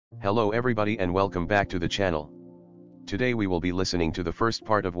Hello everybody and welcome back to the channel. Today we will be listening to the first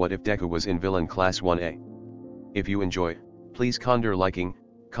part of What If Deku Was in Villain Class 1A. If you enjoy, please consider liking,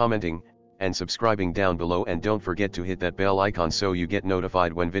 commenting, and subscribing down below, and don't forget to hit that bell icon so you get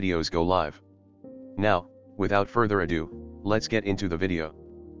notified when videos go live. Now, without further ado, let's get into the video.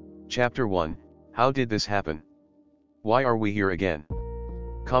 Chapter 1, How did this happen? Why are we here again?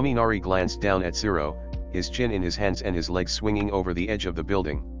 Kaminari glanced down at Zero, his chin in his hands and his legs swinging over the edge of the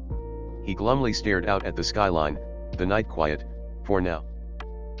building. He glumly stared out at the skyline, the night quiet, for now.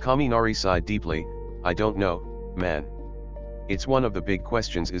 Kaminari sighed deeply. I don't know, man. It's one of the big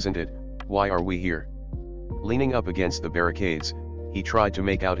questions, isn't it? Why are we here? Leaning up against the barricades, he tried to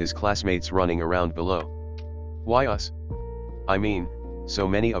make out his classmates running around below. Why us? I mean, so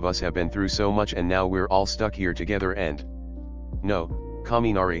many of us have been through so much and now we're all stuck here together and... No,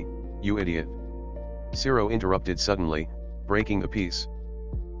 Kaminari, you idiot. Zero interrupted suddenly, breaking the peace.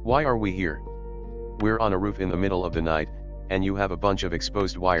 Why are we here? We're on a roof in the middle of the night, and you have a bunch of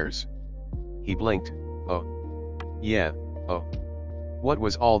exposed wires. He blinked. Oh. Yeah, oh. What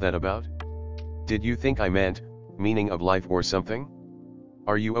was all that about? Did you think I meant, meaning of life or something?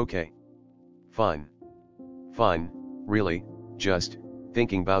 Are you okay? Fine. Fine, really, just,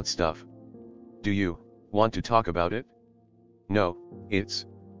 thinking about stuff. Do you, want to talk about it? No, it's...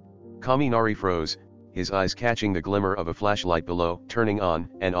 Kaminari froze, his eyes catching the glimmer of a flashlight below, turning on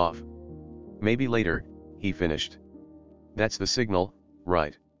and off. Maybe later, he finished. That's the signal,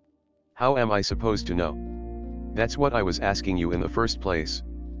 right? How am I supposed to know? That's what I was asking you in the first place.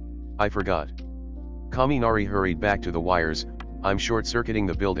 I forgot. Kaminari hurried back to the wires. I'm short-circuiting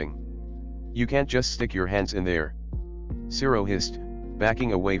the building. You can't just stick your hands in there. Zero hissed,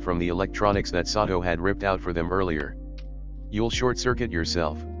 backing away from the electronics that Sato had ripped out for them earlier. You'll short-circuit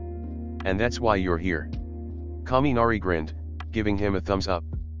yourself. And that's why you're here. Kaminari grinned, giving him a thumbs up.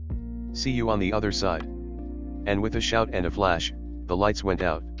 See you on the other side. And with a shout and a flash, the lights went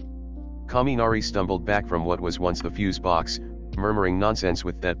out. Kaminari stumbled back from what was once the fuse box, murmuring nonsense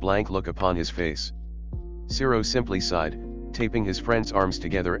with that blank look upon his face. Zero simply sighed, taping his friend's arms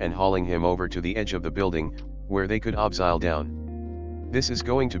together and hauling him over to the edge of the building, where they could obseil down. This is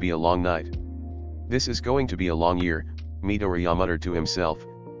going to be a long night. This is going to be a long year, Midoriya muttered to himself,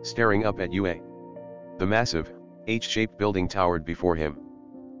 staring up at UA. The massive, H-shaped building towered before him.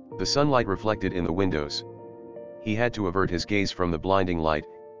 The sunlight reflected in the windows. He had to avert his gaze from the blinding light.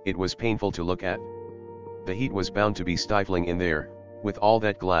 It was painful to look at. The heat was bound to be stifling in there, with all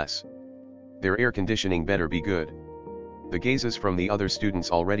that glass. Their air conditioning better be good. The gazes from the other students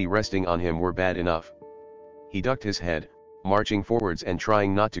already resting on him were bad enough. He ducked his head, marching forwards and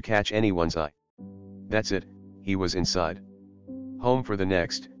trying not to catch anyone's eye. That's it, he was inside. Home for the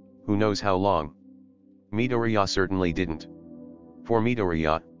next, who knows how long. Midoriya certainly didn't. For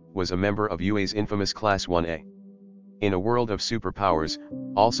Midoriya, was a member of UA's infamous Class 1A. In a world of superpowers,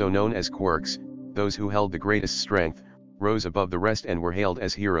 also known as quirks, those who held the greatest strength, rose above the rest and were hailed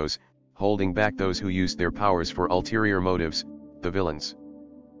as heroes, holding back those who used their powers for ulterior motives, the villains.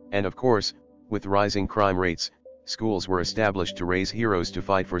 And of course, with rising crime rates, schools were established to raise heroes to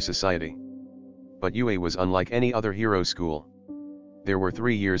fight for society. But UA was unlike any other hero school. There were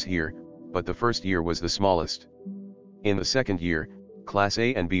 3 years here, but the first year was the smallest. In the second year, Class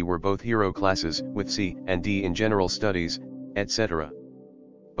A and B were both hero classes, with C and D in general studies, etc.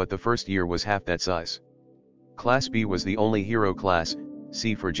 But the first year was half that size. Class B was the only hero class,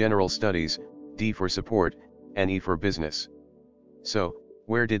 C for general studies, D for support, and E for business. So,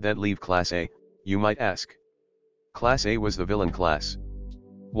 where did that leave Class A, you might ask? Class A was the villain class.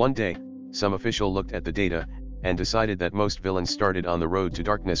 One day, some official looked at the data, and decided that most villains started on the road to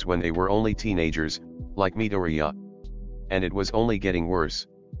darkness when they were only teenagers, like Midoriya. And it was only getting worse.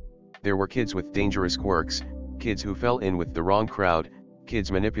 There were kids with dangerous quirks, kids who fell in with the wrong crowd,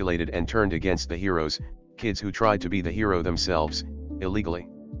 kids manipulated and turned against the heroes, kids who tried to be the hero themselves, illegally.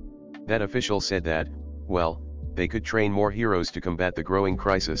 That official said that, well, they could train more heroes to combat the growing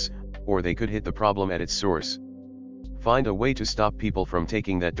crisis, or they could hit the problem at its source. Find a way to stop people from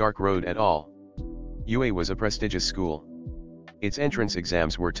taking that dark road at all. UA was a prestigious school. Its entrance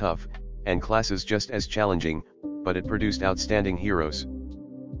exams were tough, and classes just as challenging, but it produced outstanding heroes.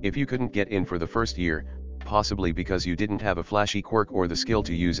 If you couldn't get in for the first year, possibly because you didn't have a flashy quirk or the skill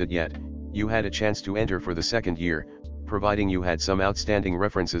to use it yet, you had a chance to enter for the second year, providing you had some outstanding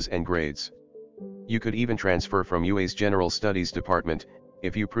references and grades. You could even transfer from UA's General Studies department,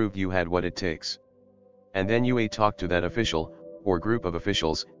 if you proved you had what it takes. And then UA talked to that official, or group of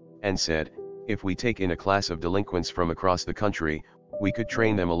officials, and said, if we take in a class of delinquents from across the country, we could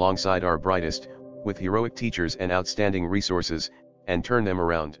train them alongside our brightest, with heroic teachers and outstanding resources, and turn them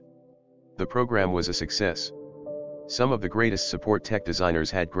around. The program was a success. Some of the greatest support tech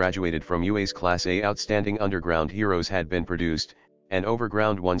designers had graduated from UA's Class A. Outstanding underground heroes had been produced, and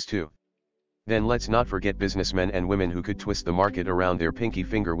overground ones too. Then let's not forget businessmen and women who could twist the market around their pinky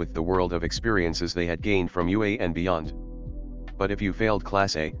finger with the world of experiences they had gained from UA and beyond. But if you failed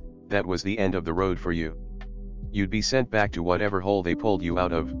Class A, that was the end of the road for you. You'd be sent back to whatever hole they pulled you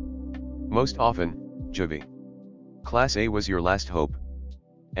out of. Most often, juvie. Class A was your last hope.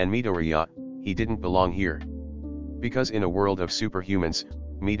 And Midoriya, he didn't belong here. Because in a world of superhumans,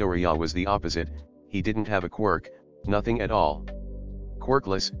 Midoriya was the opposite. He didn't have a quirk, nothing at all.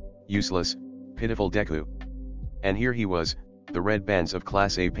 Quirkless, useless, pitiful Deku. And here he was, the red bands of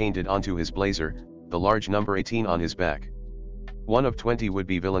Class A painted onto his blazer, the large number 18 on his back. One of 20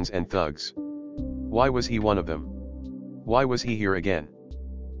 would-be villains and thugs. Why was he one of them? Why was he here again?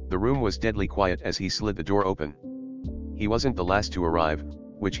 The room was deadly quiet as he slid the door open. He wasn't the last to arrive,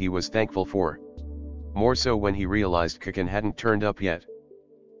 which he was thankful for. More so when he realized Kaken hadn't turned up yet.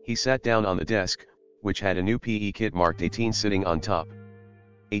 He sat down on the desk, which had a new PE kit marked 18 sitting on top.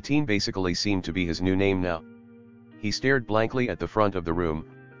 18 basically seemed to be his new name now. He stared blankly at the front of the room,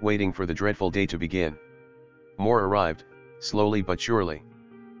 waiting for the dreadful day to begin. More arrived, slowly but surely.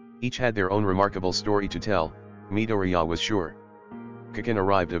 Each had their own remarkable story to tell, Midoriya was sure. Kaken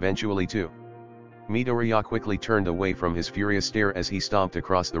arrived eventually too. Midoriya quickly turned away from his furious stare as he stomped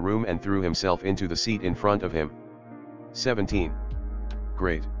across the room and threw himself into the seat in front of him. 17.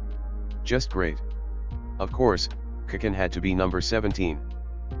 Great. Just great. Of course, Kaken had to be number 17.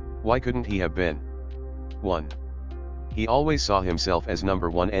 Why couldn't he have been 1? He always saw himself as number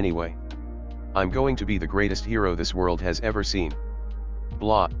 1 anyway. I'm going to be the greatest hero this world has ever seen.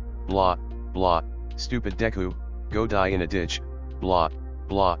 Blah, blah, blah, stupid Deku, go die in a ditch, blah,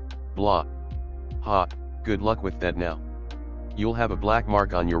 blah, blah. Ha, good luck with that now. You'll have a black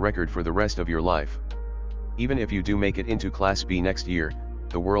mark on your record for the rest of your life. Even if you do make it into Class B next year,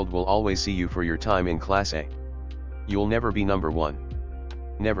 the world will always see you for your time in Class A. You'll never be number 1.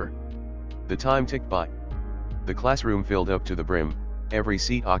 Never. The time ticked by. The classroom filled up to the brim, every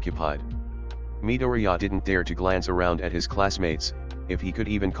seat occupied. Midoriya didn't dare to glance around at his classmates, if he could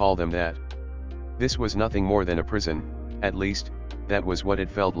even call them that. This was nothing more than a prison, at least, that was what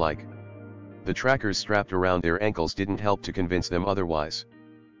it felt like. The trackers strapped around their ankles didn't help to convince them otherwise.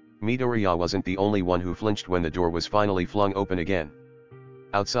 Midoriya wasn't the only one who flinched when the door was finally flung open again.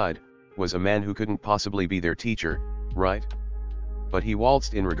 Outside, was a man who couldn't possibly be their teacher, right? But he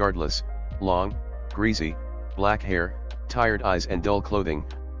waltzed in regardless, long, greasy, black hair, tired eyes and dull clothing,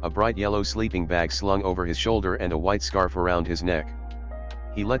 a bright yellow sleeping bag slung over his shoulder and a white scarf around his neck.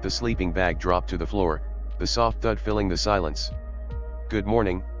 He let the sleeping bag drop to the floor, the soft thud filling the silence. Good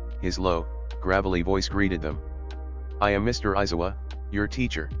morning, his low, gravelly voice greeted them. I am Mr. Aizawa, your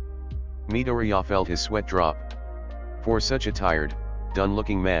teacher. Midoriya felt his sweat drop. For such a tired,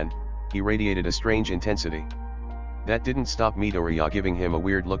 done-looking man, he radiated a strange intensity. That didn't stop Midoriya giving him a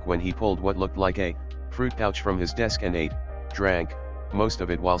weird look when he pulled what looked like a fruit pouch from his desk and ate, drank, most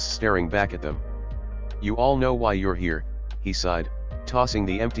of it whilst staring back at them. You all know why you're here, he sighed, tossing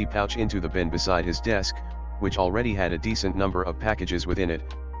the empty pouch into the bin beside his desk, which already had a decent number of packages within it,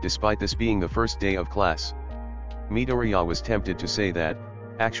 despite this being the first day of class. Midoriya was tempted to say that,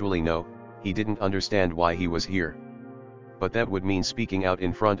 actually no, he didn't understand why he was here. But that would mean speaking out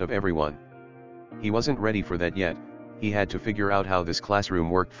in front of everyone. He wasn't ready for that yet, he had to figure out how this classroom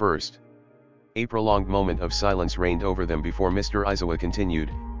worked first. A prolonged moment of silence reigned over them before Mr. Aizawa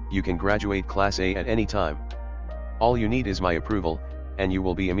continued, you can graduate Class A at any time. All you need is my approval, and you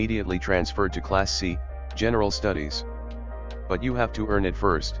will be immediately transferred to Class C, General Studies. But you have to earn it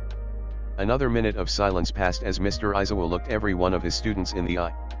first. Another minute of silence passed as Mr. Aizawa looked every one of his students in the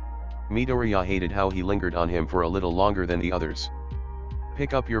eye. Midoriya hated how he lingered on him for a little longer than the others.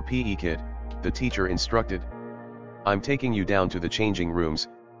 Pick up your PE kit, the teacher instructed. I'm taking you down to the changing rooms,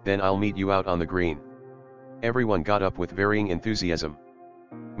 then I'll meet you out on the green. Everyone got up with varying enthusiasm.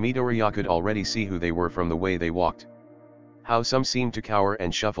 Midoriya could already see who they were from the way they walked. How some seemed to cower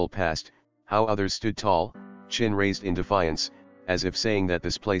and shuffle past, how others stood tall, chin raised in defiance, as if saying that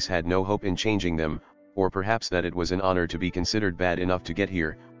this place had no hope in changing them, or perhaps that it was an honor to be considered bad enough to get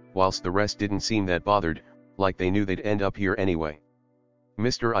here, whilst the rest didn't seem that bothered, like they knew they'd end up here anyway.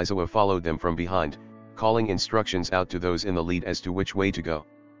 Mr. Aizawa followed them from behind, calling instructions out to those in the lead as to which way to go.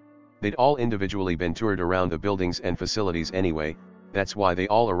 They'd all individually been toured around the buildings and facilities anyway, that's why they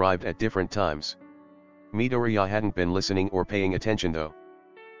all arrived at different times. Midoriya hadn't been listening or paying attention though.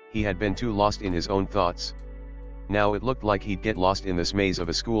 He had been too lost in his own thoughts. Now it looked like he'd get lost in this maze of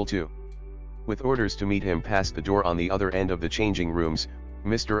a school too. With orders to meet him past the door on the other end of the changing rooms,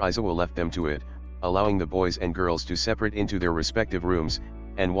 Mr. Izawa left them to it, allowing the boys and girls to separate into their respective rooms,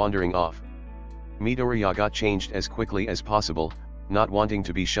 and wandering off. Midoriya got changed as quickly as possible, not wanting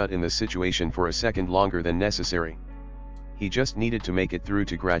to be shut in the situation for a second longer than necessary. He just needed to make it through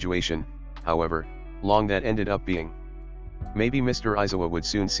to graduation, however long that ended up being. Maybe Mr. Izawa would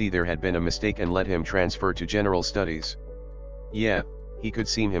soon see there had been a mistake and let him transfer to general studies. Yeah, he could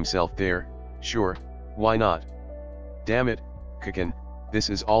see himself there, sure, why not? Damn it, Kiken, this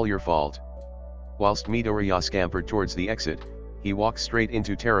is all your fault. Whilst Midoriya scampered towards the exit, he walked straight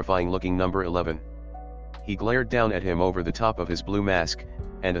into terrifying-looking number 11. He glared down at him over the top of his blue mask,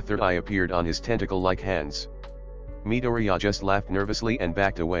 and a third eye appeared on his tentacle-like hands. Midoriya just laughed nervously and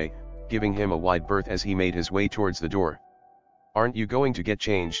backed away, giving him a wide berth as he made his way towards the door. Aren't you going to get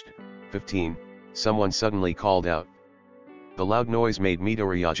changed, 15? Someone suddenly called out. The loud noise made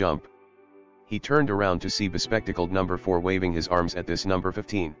Midoriya jump. He turned around to see bespectacled number 4 waving his arms at this number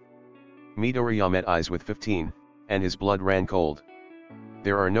 15. Midoriya met eyes with 15, and his blood ran cold.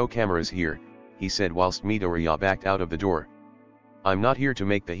 There are no cameras here, he said whilst Midoriya backed out of the door. I'm not here to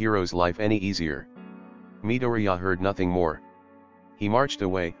make the hero's life any easier. Midoriya heard nothing more. He marched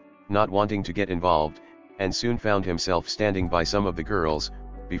away, not wanting to get involved, and soon found himself standing by some of the girls,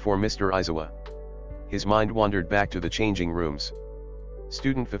 before Mr. Izawa. His mind wandered back to the changing rooms.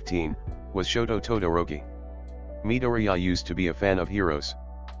 Student 15, was Shoto Todoroki. Midoriya used to be a fan of heroes.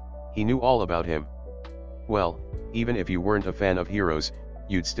 He knew all about him. Well, even if you weren't a fan of heroes,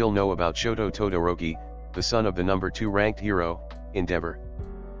 you'd still know about Shoto Todoroki, the son of the number 2 ranked hero, Endeavor.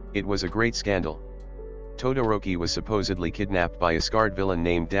 It was a great scandal. Todoroki was supposedly kidnapped by a scarred villain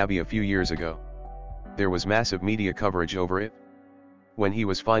named Dabi a few years ago. There was massive media coverage over it. When he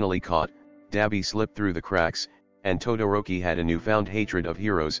was finally caught, Dabi slipped through the cracks, and Todoroki had a newfound hatred of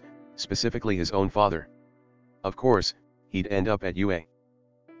heroes, specifically his own father. Of course, he'd end up at UA.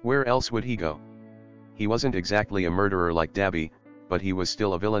 Where else would he go? He wasn't exactly a murderer like Dabi, but he was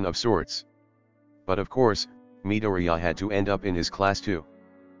still a villain of sorts. But of course, Midoriya had to end up in his class too.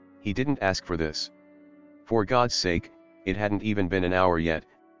 He didn't ask for this. For God's sake, it hadn't even been an hour yet,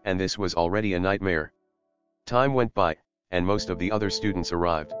 and this was already a nightmare. Time went by, and most of the other students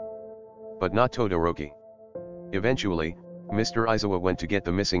arrived. But not Todoroki. Eventually, Mr. Izawa went to get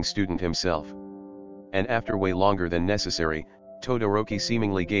the missing student himself. And after way longer than necessary, Todoroki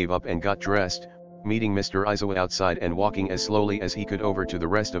seemingly gave up and got dressed, meeting Mr. Izawa outside and walking as slowly as he could over to the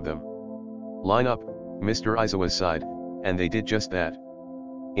rest of them. Line up, Mr. Izawa's side, and they did just that.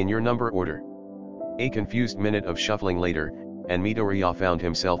 In your number order. A confused minute of shuffling later, and Midoriya found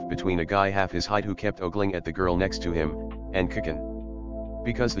himself between a guy half his height who kept ogling at the girl next to him, and Kiken.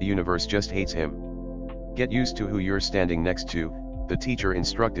 Because the universe just hates him. Get used to who you're standing next to, the teacher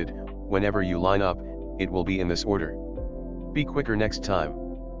instructed. Whenever you line up, it will be in this order. Be quicker next time.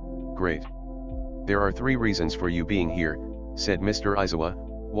 Great. There are 3 reasons for you being here, said Mr. Izawa,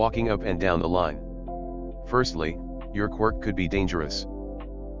 walking up and down the line. Firstly, your quirk could be dangerous.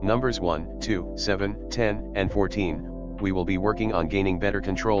 Numbers 1, 2, 7, 10, and 14, we will be working on gaining better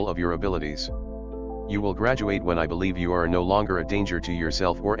control of your abilities. You will graduate when I believe you are no longer a danger to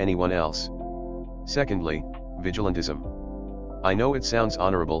yourself or anyone else. Secondly, vigilantism. I know it sounds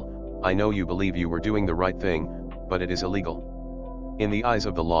honorable, I know you believe you were doing the right thing, but it is illegal. In the eyes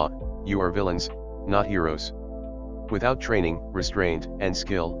of the law, you are villains, not heroes. Without training, restraint, and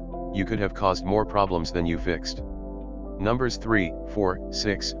skill, you could have caused more problems than you fixed. Numbers 3, 4,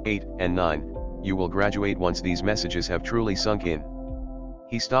 6, 8, and 9, you will graduate once these messages have truly sunk in.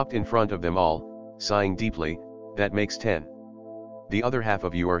 He stopped in front of them all, sighing deeply. That makes 10. The other half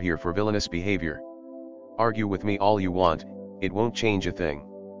of you are here for villainous behavior. Argue with me all you want, it won't change a thing.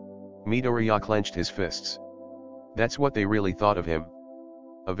 Midoriya clenched his fists. That's what they really thought of him.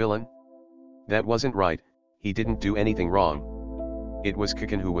 A villain? That wasn't right, he didn't do anything wrong. It was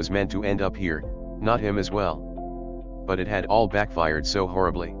Kiken who was meant to end up here, not him as well. But it had all backfired so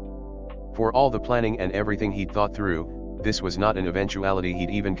horribly. For all the planning and everything he'd thought through, this was not an eventuality he'd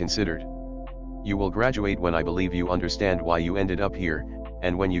even considered. You will graduate when I believe you understand why you ended up here,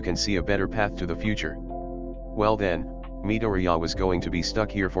 and when you can see a better path to the future. Well then, Midoriya was going to be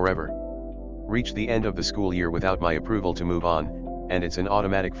stuck here forever. Reach the end of the school year without my approval to move on, and it's an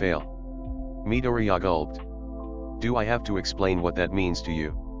automatic fail. Midoriya gulped. Do I have to explain what that means to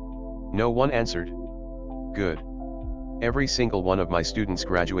you? No one answered. Good. Every single one of my students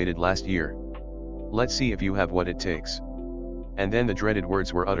graduated last year. Let's see if you have what it takes. And then the dreaded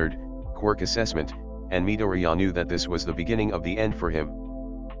words were uttered, quirk assessment, and Midoriya knew that this was the beginning of the end for him.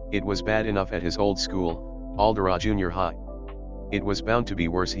 It was bad enough at his old school, Aldera Junior High. It was bound to be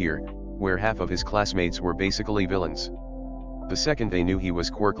worse here, where half of his classmates were basically villains. The second they knew he was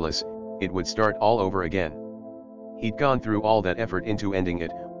quirkless, it would start all over again. He'd gone through all that effort into ending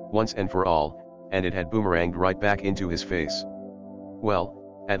it, once and for all, and it had boomeranged right back into his face.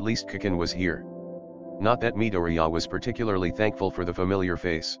 Well, at least Kiken was here. Not that Midoriya was particularly thankful for the familiar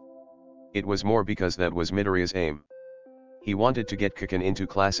face. It was more because that was Midoriya's aim. He wanted to get Kiken into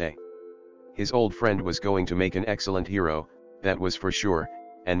Class A. His old friend was going to make an excellent hero, that was for sure,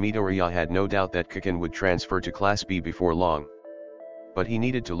 and Midoriya had no doubt that Kiken would transfer to Class B before long. But he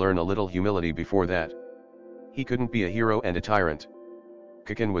needed to learn a little humility before that. He couldn't be a hero and a tyrant.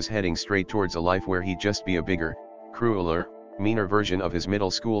 Kiken was heading straight towards a life where he'd just be a bigger, crueler, meaner version of his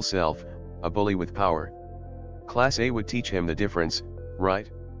middle school self, a bully with power. Class A would teach him the difference, right?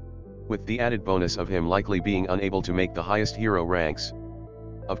 With the added bonus of him likely being unable to make the highest hero ranks.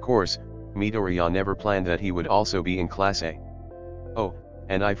 Of course, Midoriya never planned that he would also be in Class A. Oh,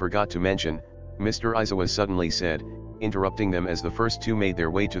 and I forgot to mention, Mr. Aizawa suddenly said, interrupting them as the first two made their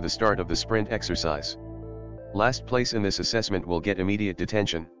way to the start of the sprint exercise. Last place in this assessment will get immediate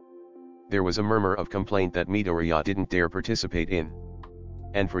detention. There was a murmur of complaint that Midoriya didn't dare participate in.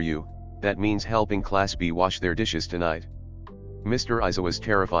 And for you, that means helping Class B wash their dishes tonight. Mr. Aizawa's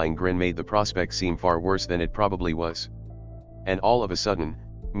terrifying grin made the prospect seem far worse than it probably was. And all of a sudden,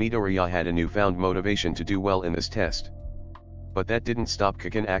 Midoriya had a newfound motivation to do well in this test. But that didn't stop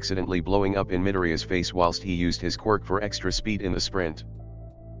Kiken accidentally blowing up in Midoriya's face whilst he used his quirk for extra speed in the sprint.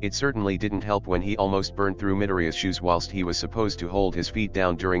 It certainly didn't help when he almost burned through Midoriya's shoes whilst he was supposed to hold his feet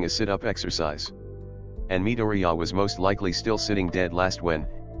down during a sit-up exercise. And Midoriya was most likely still sitting dead last when,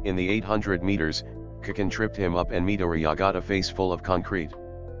 in the 800 meters, Kiken tripped him up and Midoriya got a face full of concrete.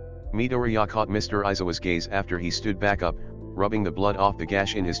 Midoriya caught Mr. Aizawa's gaze after he stood back up, rubbing the blood off the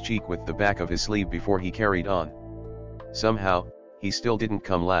gash in his cheek with the back of his sleeve before he carried on. Somehow, he still didn't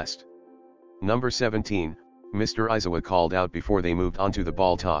come last. Number 17, Mr. Aizawa called out before they moved on to the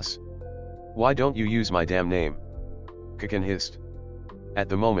ball toss. "Why don't you use my damn name?" Kiken hissed. "At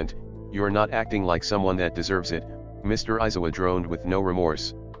the moment, you're not acting like someone that deserves it," Mr. Aizawa droned with no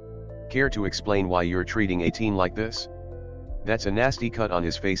remorse. "Care to explain why you're treating a teen like this? That's a nasty cut on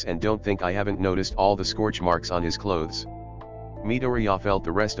his face and don't think I haven't noticed all the scorch marks on his clothes." Midoriya felt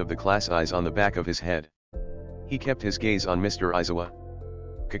the rest of the class eyes on the back of his head. He kept his gaze on Mr. Aizawa.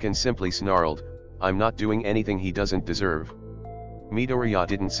 Kiken simply snarled, "I'm not doing anything he doesn't deserve." Midoriya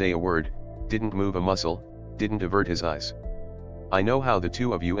didn't say a word, didn't move a muscle, didn't avert his eyes. "I know how the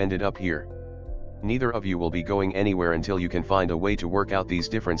two of you ended up here. Neither of you will be going anywhere until you can find a way to work out these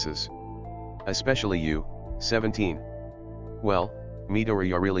differences. Especially you, 17. Well,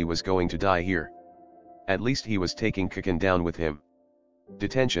 Midoriya really was going to die here. At least he was taking Kiken down with him.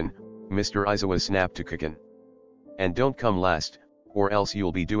 "Detention," Mr. Aizawa snapped to Kiken. "And don't come last, or else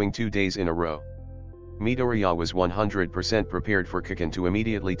you'll be doing 2 days in a row." Midoriya was 100% prepared for Kiken to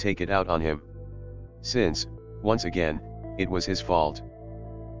immediately take it out on him. Since, once again, it was his fault.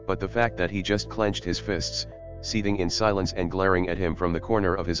 But the fact that he just clenched his fists, seething in silence and glaring at him from the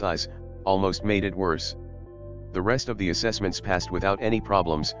corner of his eyes, almost made it worse. The rest of the assessments passed without any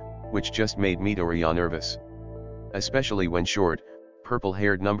problems, which just made Midoriya nervous. Especially when short,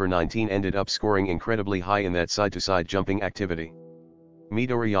 purple-haired number 19 ended up scoring incredibly high in that side-to-side jumping activity.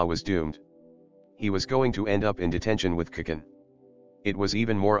 Midoriya was doomed. He was going to end up in detention with Kiken. It was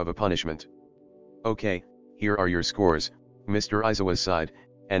even more of a punishment. "Okay, here are your scores," Mr. Aizawa sighed,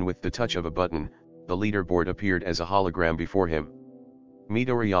 and with the touch of a button, the leaderboard appeared as a hologram before him.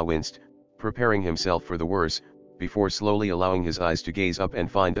 Midoriya winced, preparing himself for the worst, before slowly allowing his eyes to gaze up and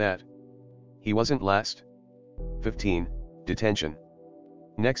find that he wasn't last. 15, detention.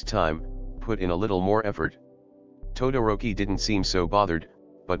 Next time, put in a little more effort. Todoroki didn't seem so bothered,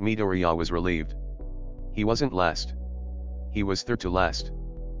 but Midoriya was relieved. He wasn't last. He was third to last.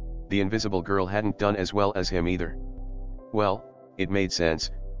 The invisible girl hadn't done as well as him either. Well, it made sense,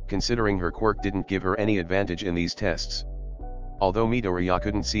 considering her quirk didn't give her any advantage in these tests. Although Midoriya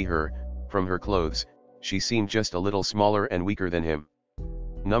couldn't see her, from her clothes, she seemed just a little smaller and weaker than him.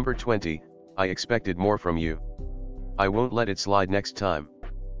 Number 20, I expected more from you. I won't let it slide next time.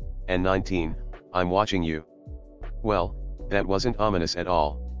 And 19, I'm watching you. Well, that wasn't ominous at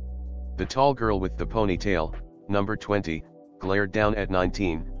all. The tall girl with the ponytail, number 20, glared down at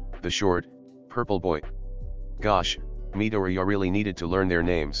 19, the short, purple boy. Gosh, Midoriya really needed to learn their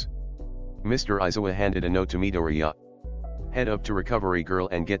names. Mr. Aizawa handed a note to Midoriya. Head up to Recovery Girl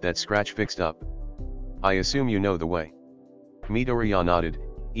and get that scratch fixed up. I assume you know the way. Midoriya nodded,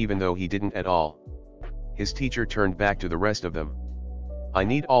 even though he didn't at all. His teacher turned back to the rest of them. I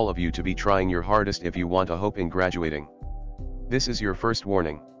need all of you to be trying your hardest if you want a hope in graduating. This is your first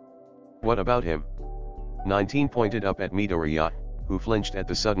warning. What about him? 19 pointed up at Midoriya, who flinched at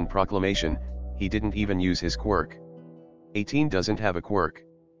the sudden proclamation. He didn't even use his quirk. 18 doesn't have a quirk.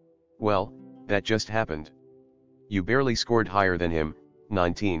 Well, that just happened. You barely scored higher than him,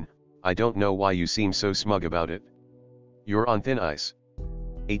 19, I don't know why you seem so smug about it. You're on thin ice.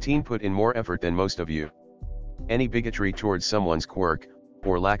 18 put in more effort than most of you. Any bigotry towards someone's quirk,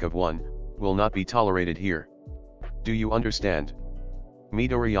 or lack of one, will not be tolerated here. Do you understand?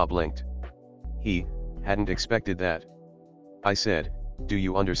 Midoriya blinked. He hadn't expected that. I said, do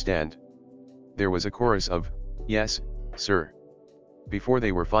you understand? There was a chorus of, yes, sir. Before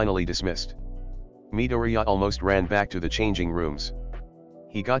they were finally dismissed. Midoriya almost ran back to the changing rooms.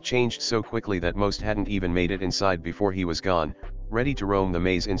 He got changed so quickly that most hadn't even made it inside before he was gone, ready to roam the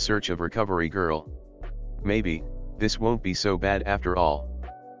maze in search of Recovery Girl. Maybe, this won't be so bad after all.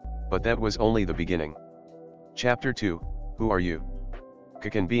 But that was only the beginning. Chapter 2, Who Are You?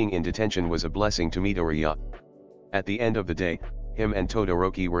 Kaken being in detention was a blessing to Midoriya. At the end of the day, him and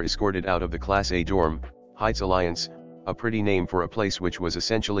Todoroki were escorted out of the Class A dorm, Heights Alliance, a pretty name for a place which was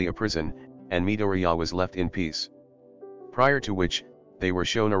essentially a prison, and Midoriya was left in peace. Prior to which, they were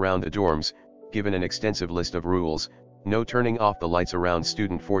shown around the dorms, given an extensive list of rules: no turning off the lights around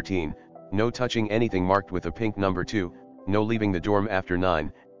student 14, no touching anything marked with a pink number 2, no leaving the dorm after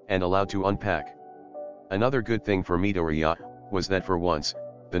 9, and allowed to unpack. Another good thing for Midoriya was that for once,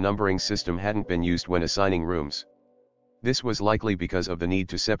 the numbering system hadn't been used when assigning rooms. This was likely because of the need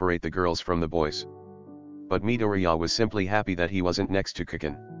to separate the girls from the boys. But Midoriya was simply happy that he wasn't next to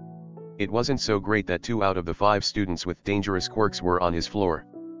Kaken. It wasn't so great that 2 out of the 5 students with dangerous quirks were on his floor.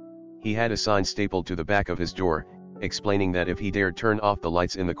 He had a sign stapled to the back of his door, explaining that if he dared turn off the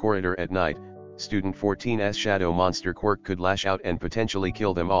lights in the corridor at night, student 14's shadow monster quirk could lash out and potentially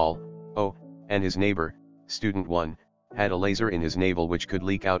kill them all. Oh, and his neighbor, student 1, had a laser in his navel which could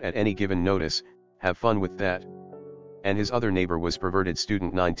leak out at any given notice. Have fun with that. And his other neighbor was perverted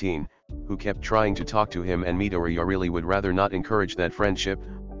student 19, who kept trying to talk to him, and Midoriya really would rather not encourage that friendship,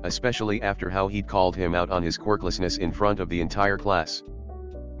 especially after how he'd called him out on his quirklessness in front of the entire class.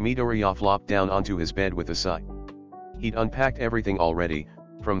 Midoriya flopped down onto his bed with a sigh. He'd unpacked everything already,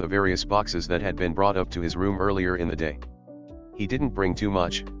 from the various boxes that had been brought up to his room earlier in the day. He didn't bring too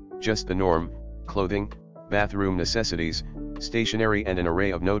much, just the norm: clothing, bathroom necessities, stationery, and an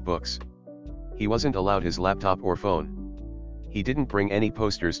array of notebooks. He wasn't allowed his laptop or phone. He didn't bring any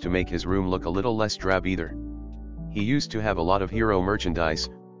posters to make his room look a little less drab either. He used to have a lot of hero merchandise,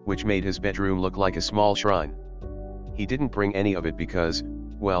 which made his bedroom look like a small shrine. He didn't bring any of it because,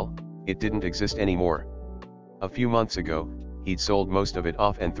 well, it didn't exist anymore. A few months ago, he'd sold most of it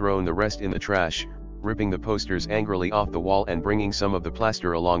off and thrown the rest in the trash, ripping the posters angrily off the wall and bringing some of the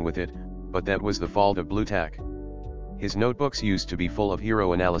plaster along with it, but that was the fault of blue tack. His notebooks used to be full of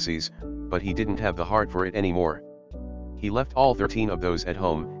hero analyses, but he didn't have the heart for it anymore. He left all 13 of those at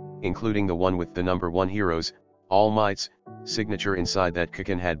home, including the one with the number 1 heroes, All Might's, signature inside that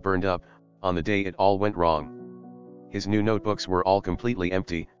Kaken had burned up, on the day it all went wrong. His new notebooks were all completely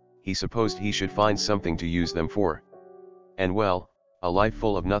empty. He supposed he should find something to use them for. And well, a life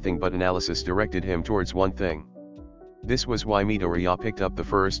full of nothing but analysis directed him towards one thing. This was why Midoriya picked up the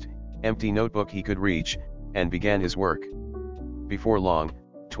first, empty notebook he could reach, and began his work. Before long,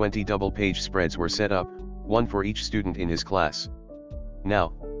 20 double-page spreads were set up, one for each student in his class.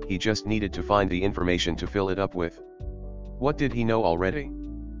 Now, he just needed to find the information to fill it up with. What did he know already?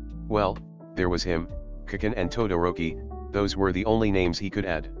 Well, there was him, Kaken, and Todoroki. Those were the only names he could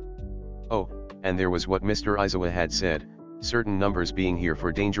add. Oh, and there was what Mr. Aizawa had said, certain numbers being here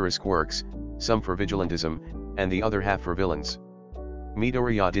for dangerous quirks, some for vigilantism, and the other half for villains.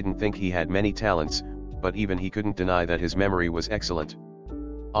 Midoriya didn't think he had many talents, but even he couldn't deny that his memory was excellent.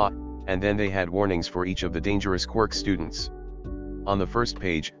 Ah, and then they had warnings for each of the dangerous quirk students. On the first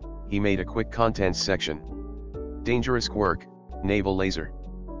page, he made a quick contents section. Dangerous quirk, naval laser.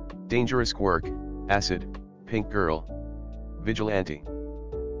 Dangerous quirk, acid, pink girl. Vigilante.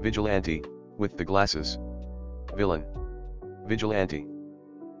 Vigilante, with the glasses. Villain. Vigilante.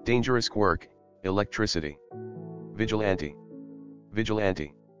 Dangerous quirk, electricity. Vigilante.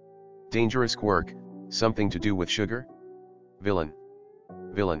 Vigilante. Dangerous quirk, something to do with sugar? Villain.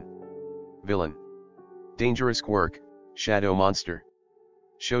 Villain. Villain. Dangerous quirk, shadow monster.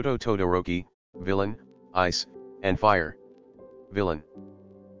 Shoto Todoroki, villain, ice, and fire. Villain.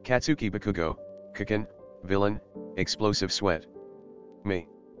 Katsuki Bakugo, Kaken, villain, explosive sweat. Me.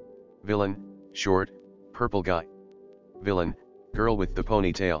 Villain, short, purple guy. Villain, girl with the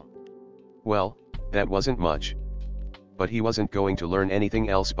ponytail. Well, that wasn't much. But he wasn't going to learn anything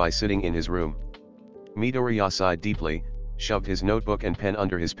else by sitting in his room. Midoriya sighed deeply, shoved his notebook and pen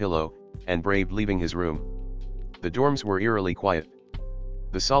under his pillow, and braved leaving his room. The dorms were eerily quiet.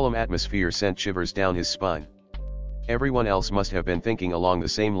 The solemn atmosphere sent shivers down his spine. Everyone else must have been thinking along the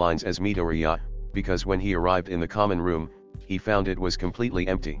same lines as Midoriya, because when he arrived in the common room, he found it was completely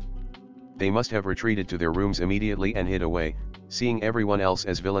empty. They must have retreated to their rooms immediately and hid away, seeing everyone else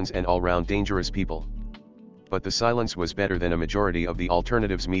as villains and all-round dangerous people. But the silence was better than a majority of the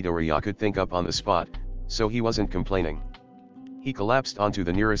alternatives Midoriya could think up on the spot, so he wasn't complaining. He collapsed onto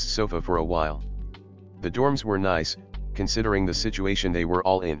the nearest sofa for a while. The dorms were nice, considering the situation they were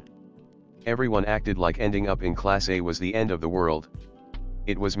all in. Everyone acted like ending up in Class A was the end of the world.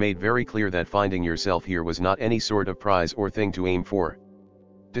 It was made very clear that finding yourself here was not any sort of prize or thing to aim for.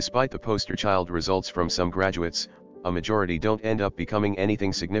 Despite the poster child results from some graduates, a majority don't end up becoming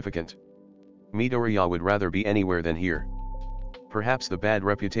anything significant. Midoriya would rather be anywhere than here. Perhaps the bad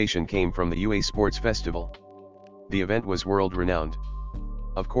reputation came from the UA Sports Festival. The event was world-renowned.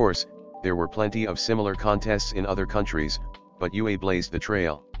 Of course, there were plenty of similar contests in other countries, but UA blazed the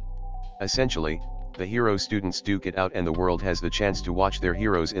trail. Essentially, the hero students duke it out and the world has the chance to watch their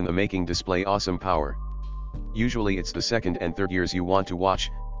heroes in the making display awesome power. Usually it's the second and third years you want to watch,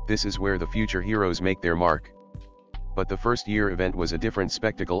 this is where the future heroes make their mark. But the first year event was a different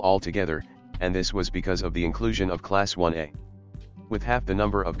spectacle altogether, and this was because of the inclusion of Class 1A. With half the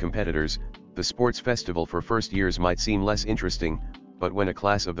number of competitors, the sports festival for first years might seem less interesting, but when a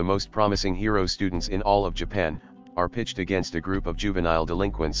class of the most promising hero students in all of Japan are pitched against a group of juvenile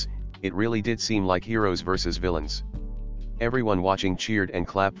delinquents, it really did seem like heroes versus villains. Everyone watching cheered and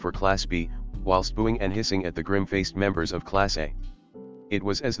clapped for Class B, whilst booing and hissing at the grim-faced members of Class A. It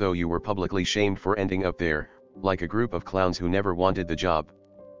was as though you were publicly shamed for ending up there, like a group of clowns who never wanted the job.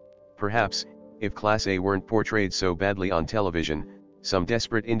 Perhaps, if Class A weren't portrayed so badly on television, some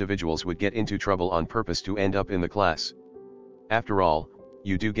desperate individuals would get into trouble on purpose to end up in the class. After all,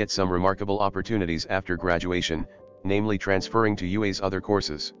 you do get some remarkable opportunities after graduation, namely transferring to UA's other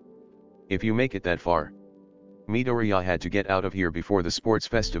courses. If you make it that far. Midoriya had to get out of here before the sports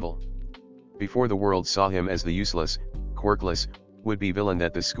festival. Before the world saw him as the useless, quirkless, would-be villain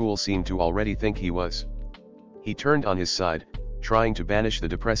that the school seemed to already think he was. He turned on his side, trying to banish the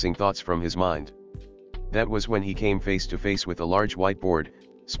depressing thoughts from his mind. That was when he came face to face with a large whiteboard,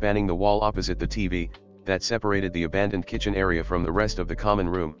 spanning the wall opposite the TV, that separated the abandoned kitchen area from the rest of the common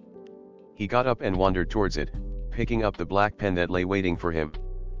room. He got up and wandered towards it, picking up the black pen that lay waiting for him.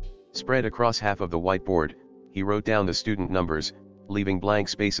 Spread across half of the whiteboard, he wrote down the student numbers, leaving blank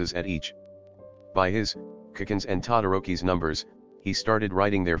spaces at each. By his, Kiken's and Todoroki's numbers, he started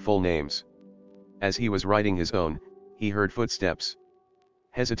writing their full names. As he was writing his own, he heard footsteps.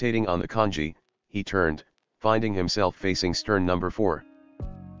 Hesitating on the kanji, he turned, finding himself facing stern number 4.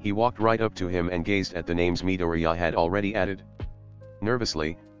 He walked right up to him and gazed at the names Midoriya had already added.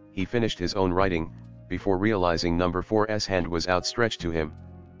 Nervously, he finished his own writing, before realizing number 4's hand was outstretched to him.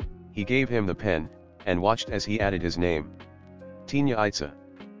 He gave him the pen, and watched as he added his name. Tinya Itza.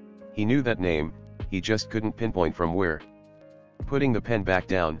 He knew that name, he just couldn't pinpoint from where. Putting the pen back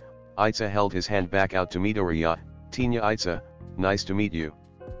down, Itza held his hand back out to Midoriya. Tinya Itza, nice to meet you.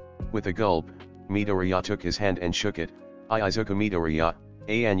 With a gulp, Midoriya took his hand and shook it. Izuka Midoriya,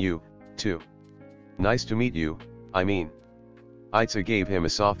 and too. Nice to meet you, I mean. Itza gave him a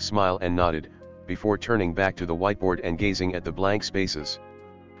soft smile and nodded, before turning back to the whiteboard and gazing at the blank spaces.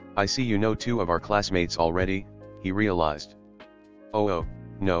 I see you know 2 of our classmates already, he realized. Oh,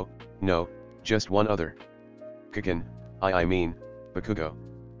 no, just one other. Kiken, I mean, Bakugo.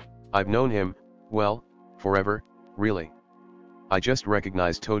 I've known him, well, forever, really. I just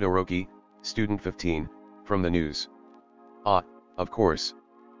recognized Todoroki, student 15, from the news. Ah, of course.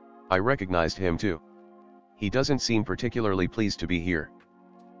 I recognized him too. He doesn't seem particularly pleased to be here.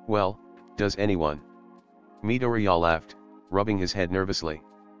 Well, does anyone? Midoriya laughed, rubbing his head nervously.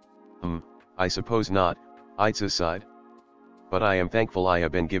 I suppose not, Itza sighed. But I am thankful I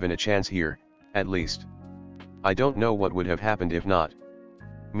have been given a chance here, at least. I don't know what would have happened if not.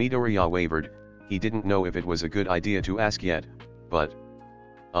 Midoriya wavered, he didn't know if it was a good idea to ask yet, but...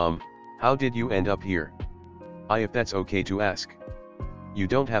 how did you end up here? If that's okay to ask. You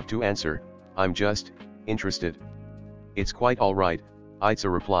don't have to answer, I'm just, interested. It's quite alright, Itza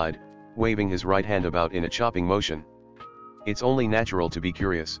replied, waving his right hand about in a chopping motion. It's only natural to be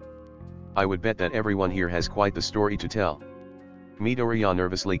curious. I would bet that everyone here has quite the story to tell. Midoriya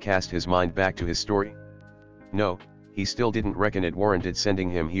nervously cast his mind back to his story. No, he still didn't reckon it warranted sending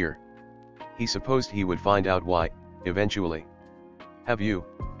him here. He supposed he would find out why, eventually. Have you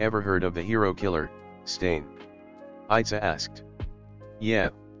ever heard of the hero killer, Stain? Itza asked. Yeah,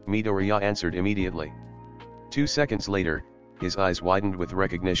 Midoriya answered immediately. 2 seconds later, his eyes widened with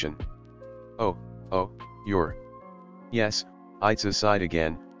recognition. Oh, you're Yes, Itza sighed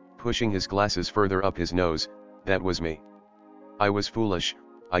again, pushing his glasses further up his nose. That was me. I was foolish,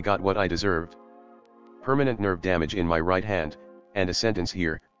 I got what I deserved. Permanent nerve damage in my right hand, and a sentence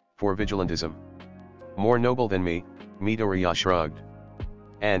here, for vigilantism. More noble than me, Midoriya shrugged.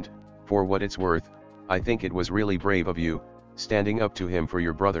 And, for what it's worth, I think it was really brave of you, standing up to him for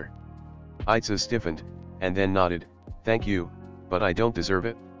your brother. Itza stiffened, and then nodded, thank you, but I don't deserve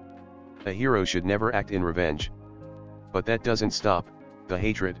it. A hero should never act in revenge. But that doesn't stop the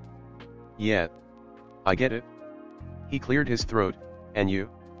hatred. Yeah. I get it. He cleared his throat, and you?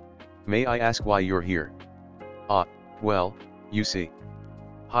 May I ask why you're here? Well, you see.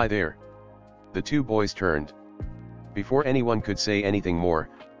 Hi there. The two boys turned. Before anyone could say anything more,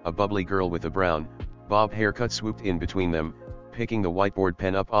 a bubbly girl with a brown, bob haircut swooped in between them, picking the whiteboard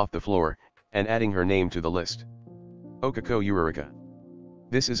pen up off the floor, and adding her name to the list. Okako Eureka.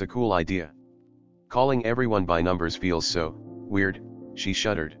 This is a cool idea. Calling everyone by numbers feels so weird, she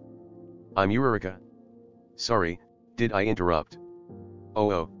shuddered. I'm Eureka. Sorry, did I interrupt?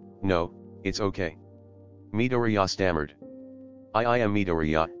 Oh, no, it's okay. Midoriya stammered. I am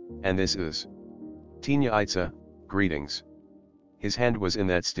Midoriya, and this is Tinya Itza, greetings. His hand was in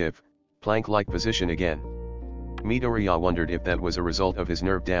that stiff, plank-like position again. Midoriya wondered if that was a result of his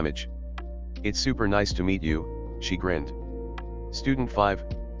nerve damage. It's super nice to meet you, she grinned. Student 5,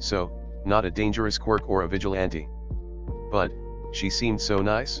 so, not a dangerous quirk or a vigilante. But, she seemed so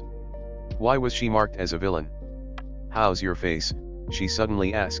nice. Why was she marked as a villain? How's your face? She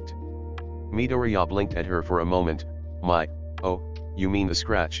suddenly asked. Midoriya blinked at her for a moment. Oh, you mean the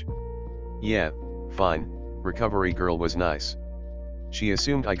scratch? Yeah, fine, recovery girl was nice. She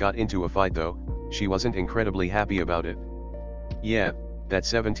assumed I got into a fight though, she wasn't incredibly happy about it. Yeah, that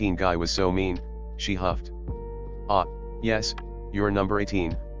 17 guy was so mean, she huffed. Yes, you're number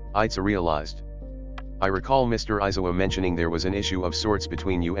 18, Itza realized. I recall Mr. Izawa mentioning there was an issue of sorts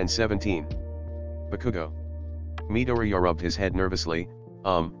between you and 17. Bakugo. Midoriya rubbed his head nervously,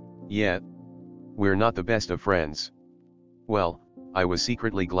 yeah. We're not the best of friends. Well, I was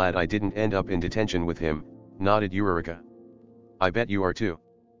secretly glad I didn't end up in detention with him, nodded Eureka. I bet you are too.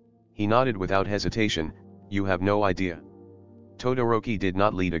 He nodded without hesitation, you have no idea. Todoroki did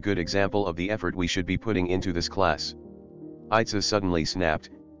not lead a good example of the effort we should be putting into this class. Itza suddenly snapped,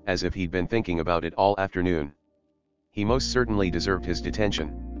 as if he'd been thinking about it all afternoon. He most certainly deserved his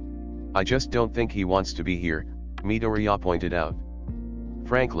detention. I just don't think he wants to be here, Midoriya pointed out.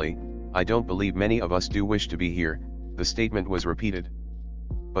 Frankly, I don't believe many of us do wish to be here, the statement was repeated.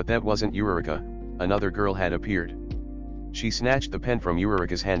 But that wasn't Eureka, another girl had appeared. She snatched the pen from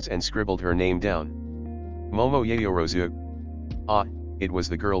Eureka's hands and scribbled her name down. Momo Yayorozu. It was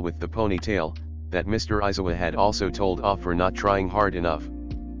the girl with the ponytail, that Mr. Izawa had also told off for not trying hard enough.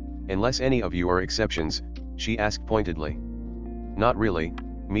 Unless any of you are exceptions, she asked pointedly. Not really,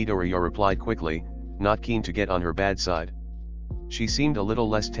 Midoriya replied quickly, not keen to get on her bad side. She seemed a little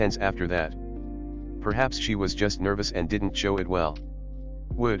less tense after that. Perhaps she was just nervous and didn't show it well.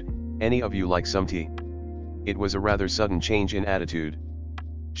 Would any of you like some tea? It was a rather sudden change in attitude.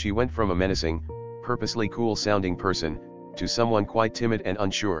 She went from a menacing, purposely cool-sounding person, to someone quite timid and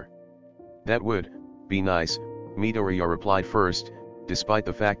unsure. That would be nice, Midoriya replied first, despite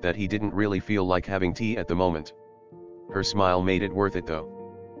the fact that he didn't really feel like having tea at the moment. Her smile made it worth it though.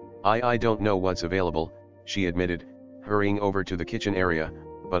 I don't know what's available, she admitted, hurrying over to the kitchen area,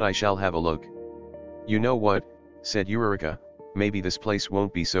 but I shall have a look. You know what, said Eureka, maybe this place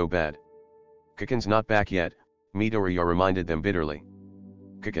won't be so bad. Kiken's not back yet, Midoriya reminded them bitterly.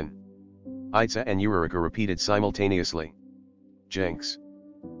 Kiken. Itza and Eureka repeated simultaneously. Jenks.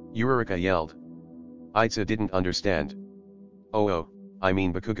 Eureka yelled. Itza didn't understand. Oh, I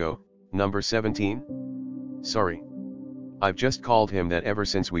mean Bakugo, number 17? Sorry. I've just called him that ever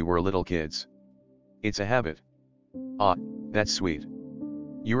since we were little kids. It's a habit. That's sweet.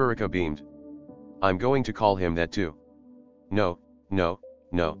 Eureka beamed. I'm going to call him that too. No.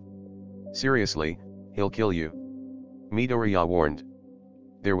 Seriously, he'll kill you. Midoriya warned.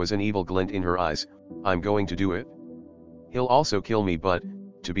 There was an evil glint in her eyes. I'm going to do it. He'll also kill me, but,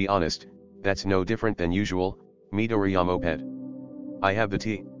 to be honest, that's no different than usual, Midoriya moped. I have the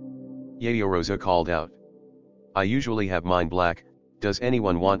tea. Yayorozu called out. I usually have mine black, does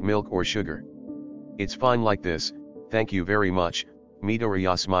anyone want milk or sugar? It's fine like this, thank you very much,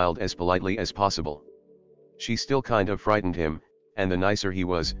 Midoriya smiled as politely as possible. She still kind of frightened him, and the nicer he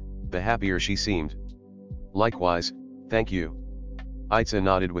was, the happier she seemed. Likewise, thank you. Itza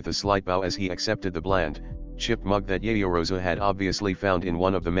nodded with a slight bow as he accepted the bland, chipped mug that Yayorozu had obviously found in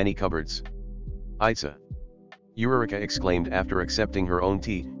one of the many cupboards. Itza. Eureka exclaimed after accepting her own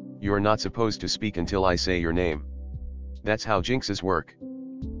tea, you're not supposed to speak until I say your name. That's how jinxes work.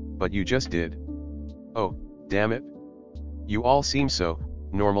 But you just did. Oh, damn it. You all seem so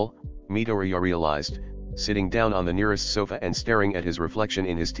normal, Midoriya realized, sitting down on the nearest sofa and staring at his reflection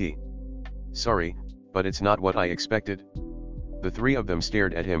in his tea. Sorry, but it's not what I expected. The three of them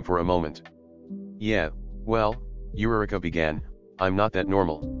stared at him for a moment. Yeah, well, Eureka began, I'm not that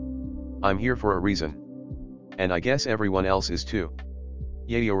normal. I'm here for a reason. And I guess everyone else is too.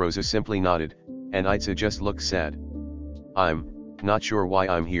 Yaoyorozu simply nodded, and Itza just looked sad. I'm not sure why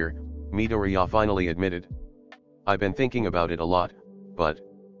I'm here, Midoriya finally admitted. I've been thinking about it a lot, but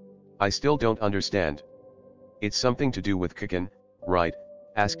I still don't understand. It's something to do with Kiken, right?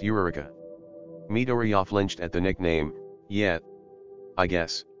 Asked Eureka. Midoriya flinched at the nickname. Yeah, I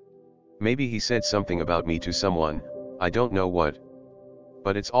guess. Maybe he said something about me to someone, I don't know what.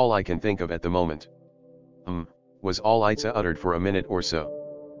 But it's all I can think of at the moment. Was all Itza uttered for a minute or so.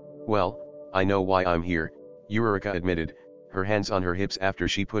 Well, I know why I'm here, Eureka admitted, her hands on her hips after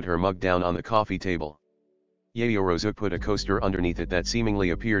she put her mug down on the coffee table. Yaoyorozu put a coaster underneath it that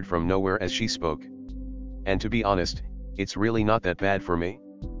seemingly appeared from nowhere as she spoke. And to be honest, it's really not that bad for me.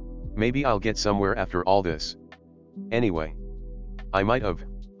 Maybe I'll get somewhere after all this. Anyway. I might have,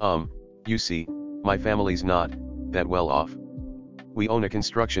 you see, my family's not that well off. We own a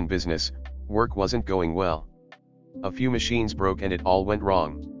construction business, work wasn't going well. A few machines broke and it all went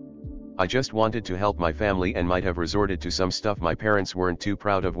wrong. I just wanted to help my family and might have resorted to some stuff my parents weren't too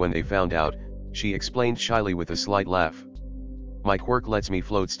proud of when they found out, she explained shyly with a slight laugh. My quirk lets me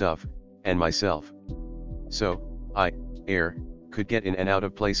float stuff, and myself. So, could get in and out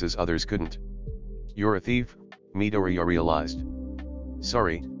of places others couldn't. You're a thief, Midoriya realized.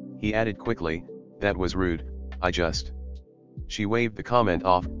 Sorry, he added quickly, that was rude, I just. She waved the comment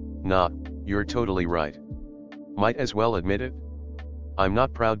off, nah, you're totally right. Might as well admit it. I'm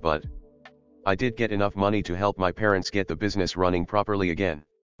not proud but I did get enough money to help my parents get the business running properly again.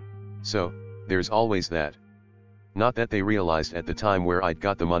 So, there's always that. Not that they realized at the time where I'd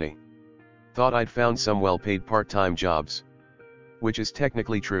got the money. Thought I'd found some well-paid part-time jobs. Which is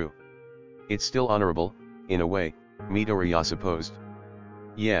technically true. It's still honorable, in a way, Midoriya supposed.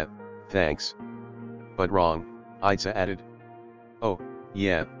 Yeah, thanks. But wrong, Itza added. Oh,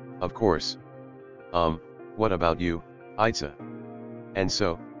 yeah, of course. What about you, Itza? And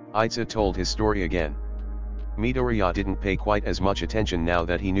so, Itza told his story again. Midoriya didn't pay quite as much attention now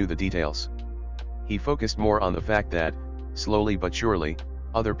that he knew the details. He focused more on the fact that, slowly but surely,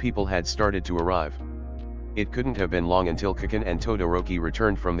 other people had started to arrive. It couldn't have been long until Kiken and Todoroki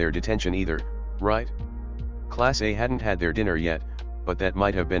returned from their detention either, right? Class A hadn't had their dinner yet, but that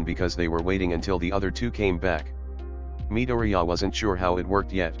might have been because they were waiting until the other two came back. Midoriya wasn't sure how it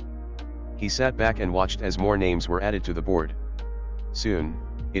worked yet. He sat back and watched as more names were added to the board. Soon,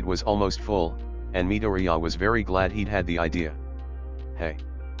 it was almost full, and Midoriya was very glad he'd had the idea. Hey!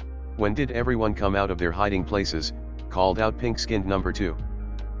 When did everyone come out of their hiding places? Called out pink-skinned number 2.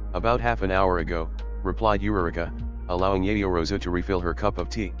 About half an hour ago, replied Eureka, allowing Yaoyorozu to refill her cup of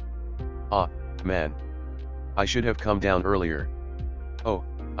tea. Ah, man. I should have come down earlier. Oh,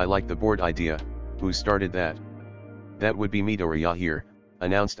 I like the board idea, who started that? That would be Midoriya here,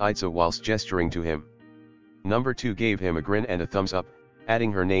 announced Itza whilst gesturing to him. Number 2 gave him a grin and a thumbs up,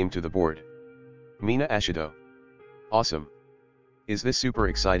 adding her name to the board. Mina Ashido. Awesome. Is this super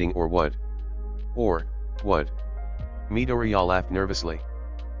exciting or what? Or, what? Midoriya laughed nervously.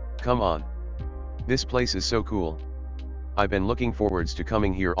 Come on. This place is so cool. I've been looking forwards to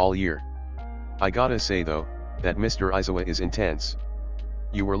coming here all year. I gotta say though, that Mr. Aizawa is intense.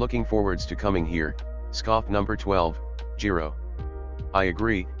 You were looking forwards to coming here, scoffed number 12, Jiro. I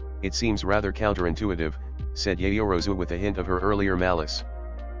agree, it seems rather counterintuitive, said Yaoyorozu with a hint of her earlier malice.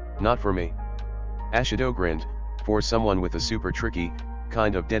 Not for me. Ashido grinned, for someone with a super tricky,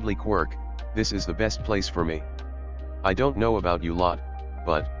 kind of deadly quirk, this is the best place for me. I don't know about you lot,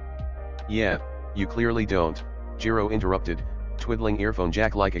 but... Yeah, you clearly don't, Jiro interrupted, twiddling earphone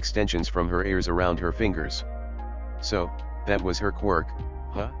jack-like extensions from her ears around her fingers. So, that was her quirk,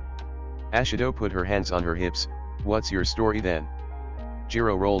 huh? Ashido put her hands on her hips, what's your story then?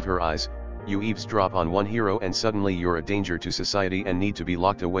 Jiro rolled her eyes, you eavesdrop on one hero and suddenly you're a danger to society and need to be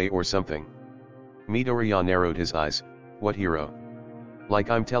locked away or something. Midoriya narrowed his eyes, what hero? Like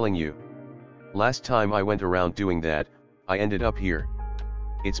I'm telling you. Last time I went around doing that, I ended up here.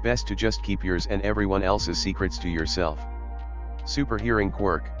 It's best to just keep yours and everyone else's secrets to yourself. Super hearing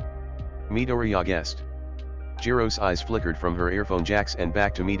quirk. Midoriya guessed. Jiro's eyes flickered from her earphone jacks and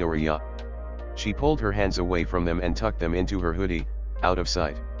back to Midoriya. She pulled her hands away from them and tucked them into her hoodie, out of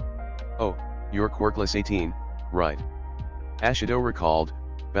sight. Oh, you're quirkless 18, right? Ashido recalled,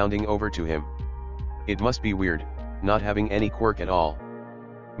 bounding over to him. It must be weird, not having any quirk at all.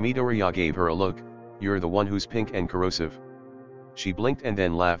 Midoriya gave her a look. You're the one who's pink and corrosive. She blinked and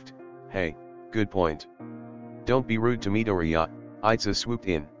then laughed. Hey, good point. Don't be rude to Midoriya, Itza swooped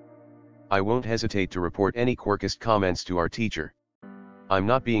in. I won't hesitate to report any quirkist comments to our teacher. I'm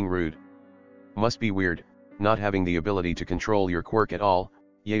not being rude. Must be weird, not having the ability to control your quirk at all,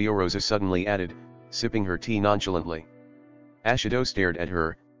 Yayorosa suddenly added, sipping her tea nonchalantly. Ashido stared at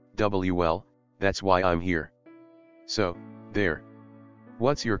her. Well, that's why I'm here. So, there.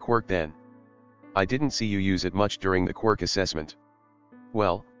 What's your quirk then? I didn't see you use it much during the quirk assessment.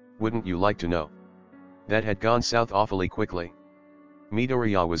 Well, wouldn't you like to know? That had gone south awfully quickly.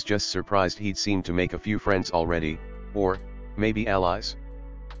 Midoriya was just surprised he'd seemed to make a few friends already, or, maybe allies.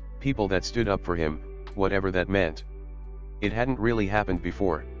 People that stood up for him, whatever that meant. It hadn't really happened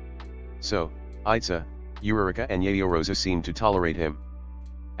before. So, Itza, Eureka and Yayorosa seemed to tolerate him.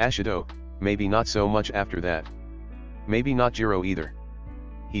 Ashido, maybe not so much after that. Maybe not Jiro either.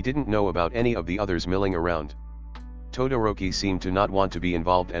 He didn't know about any of the others milling around. Todoroki seemed to not want to be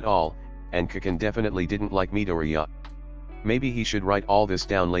involved at all, and Kaken definitely didn't like Midoriya. Maybe he should write all this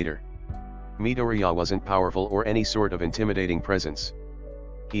down later. Midoriya wasn't powerful or any sort of intimidating presence.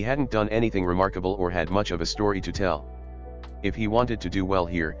 He hadn't done anything remarkable or had much of a story to tell. If he wanted to do well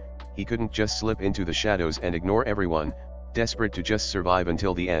here, he couldn't just slip into the shadows and ignore everyone, desperate to just survive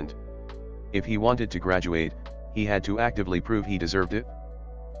until the end. If he wanted to graduate, he had to actively prove he deserved it.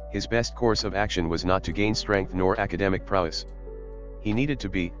 His best course of action was not to gain strength nor academic prowess. He needed to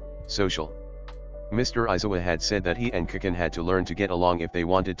be social. Mr. Aizawa had said that he and Kaken had to learn to get along if they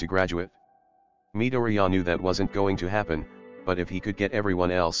wanted to graduate. Midoriya knew that wasn't going to happen, but if he could get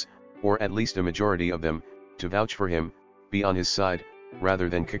everyone else, or at least a majority of them, to vouch for him, be on his side, rather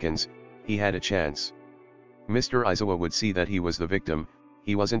than Kaken's, he had a chance. Mr. Aizawa would see that he was the victim,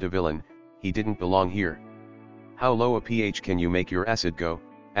 he wasn't a villain, he didn't belong here. How low a pH can you make your acid go,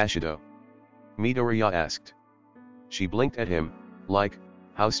 Ashido? Midoriya asked. She blinked at him, like,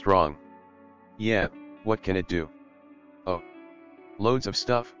 how strong? Yeah, what can it do? Oh. Loads of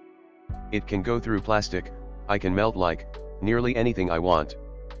stuff. It can go through plastic, I can melt like, nearly anything I want.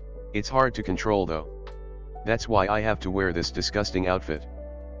 It's hard to control though. That's why I have to wear this disgusting outfit.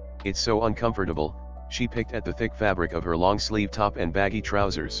 It's so uncomfortable. She picked at the thick fabric of her long sleeve top and baggy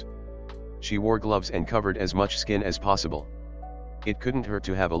trousers. She wore gloves and covered as much skin as possible. It couldn't hurt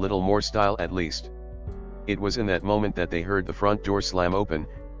to have a little more style at least. It was in that moment that they heard the front door slam open,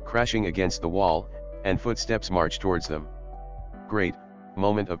 crashing against the wall, and footsteps march towards them. Great,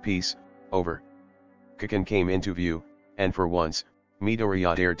 moment of peace, over. Kaken came into view, and for once,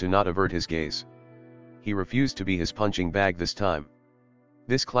 Midoriya dared to not avert his gaze. He refused to be his punching bag this time.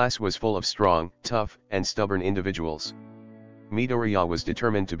 This class was full of strong, tough, and stubborn individuals. Midoriya was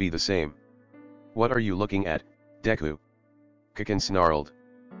determined to be the same. What are you looking at, Deku? Kaken snarled.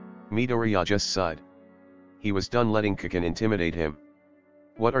 Midoriya just sighed. He was done letting Kaken intimidate him.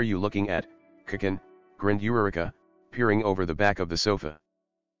 What are you looking at, Kaken? Grinned Eureka, peering over the back of the sofa.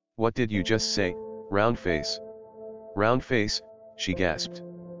 What did you just say, round face? Round face, she gasped.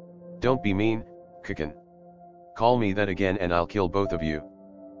 Don't be mean, Kaken. Call me that again and I'll kill both of you.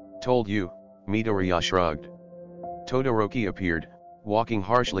 Told you, Midoriya shrugged. Todoroki appeared, walking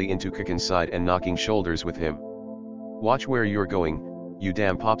harshly into Kaken's side and knocking shoulders with him. Watch where you're going, you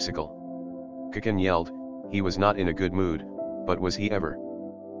damn popsicle. Kaken yelled. He was not in a good mood, but was he ever?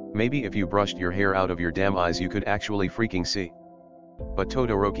 Maybe if you brushed your hair out of your damn eyes you could actually freaking see. But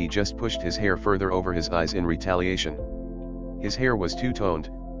Todoroki just pushed his hair further over his eyes in retaliation. His hair was two-toned,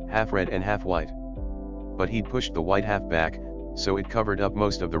 half red and half white. But he'd pushed the white half back, so it covered up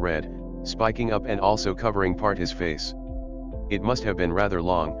most of the red, spiking up and also covering part his face. It must have been rather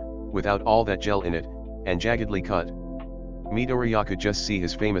long, without all that gel in it, and jaggedly cut. Midoriya could just see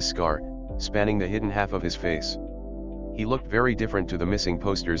his famous scar, spanning the hidden half of his face. He looked very different to the missing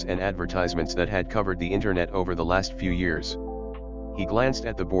posters and advertisements that had covered the internet over the last few years. He glanced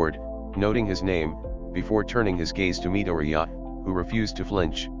at the board, noting his name, before turning his gaze to Midoriya, who refused to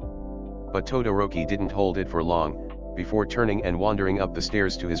flinch. But Todoroki didn't hold it for long, before turning and wandering up the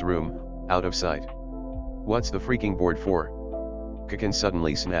stairs to his room, out of sight. What's the freaking board for? Kaken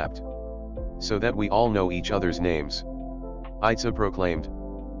suddenly snapped. So that we all know each other's names. Itza proclaimed.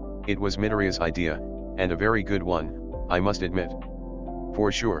 It was Midoriya's idea, and a very good one, I must admit.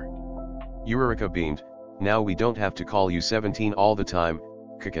 For sure. Eureka beamed. Now we don't have to call you 17 all the time,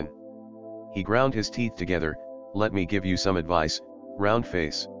 Kaken. He ground his teeth together. Let me give you some advice, round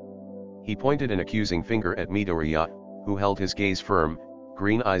face. He pointed an accusing finger at Midoriya, who held his gaze firm,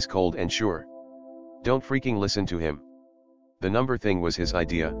 green eyes cold and sure. Don't freaking listen to him. The number thing was his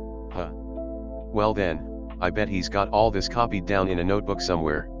idea, huh? Well then, I bet he's got all this copied down in a notebook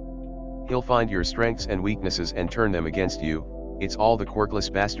somewhere. He'll find your strengths and weaknesses and turn them against you, it's all the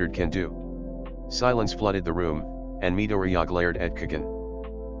quirkless bastard can do. Silence flooded the room, and Midoriya glared at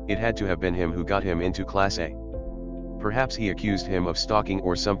Kaken. It had to have been him who got him into Class A. Perhaps he accused him of stalking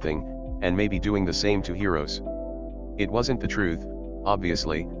or something, and maybe doing the same to heroes. It wasn't the truth,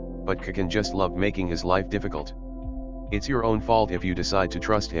 obviously, but Kaken just loved making his life difficult. It's your own fault if you decide to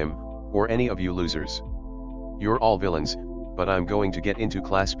trust him, or any of you losers. You're all villains, but I'm going to get into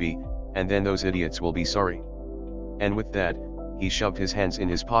Class B, and then those idiots will be sorry. And with that, he shoved his hands in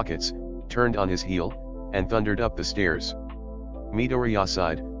his pockets, turned on his heel, and thundered up the stairs. Midoriya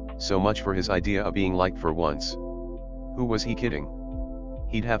sighed, so much for his idea of being liked for once. Who was he kidding?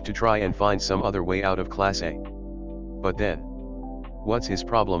 He'd have to try and find some other way out of Class A. But then, what's his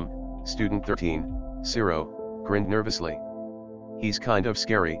problem? Student 13, Zero, grinned nervously. He's kind of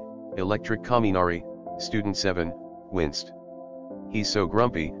scary, Electric Kaminari, Student 7, winced. He's so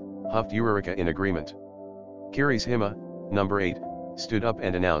grumpy, huffed Eureka in agreement. Kirishima, number 8, stood up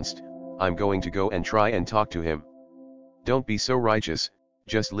and announced, I'm going to go and try and talk to him. Don't be so righteous,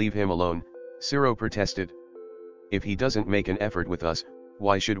 just leave him alone, Zero protested. If he doesn't make an effort with us,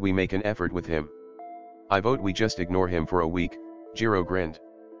 why should we make an effort with him? I vote we just ignore him for a week, Jiro grinned.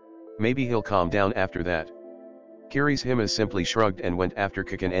 Maybe he'll calm down after that. Kirishima simply shrugged and went after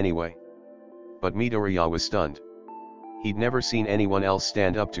Kaken anyway. But Midoriya was stunned. He'd never seen anyone else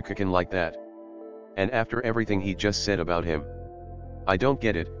stand up to Kaken like that. And after everything he just said about him. I don't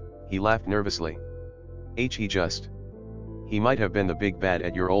get it, he laughed nervously. He might have been the big bad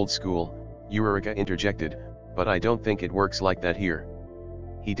at your old school, Eureka interjected, but I don't think it works like that here.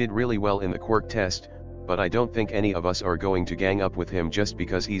 He did really well in the quirk test, but I don't think any of us are going to gang up with him just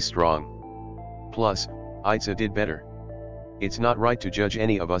because he's strong. Plus, Aitsa did better. It's not right to judge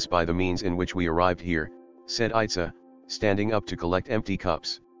any of us by the means in which we arrived here, said Aitsa, standing up to collect empty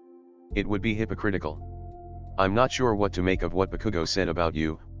cups. It would be hypocritical. I'm not sure what to make of what Bakugo said about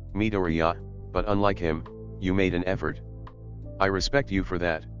you, Midoriya, but unlike him, you made an effort. I respect you for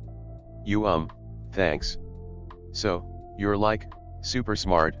that. You thanks. So, you're like, super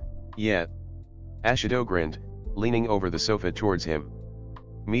smart, yeah. Ashido grinned, leaning over the sofa towards him.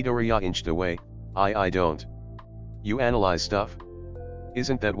 Midoriya inched away, I don't. You analyze stuff?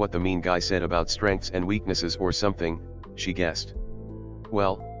 Isn't that what the mean guy said about strengths and weaknesses or something, she guessed.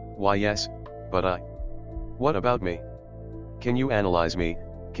 Well, why yes, but What about me? Can you analyze me,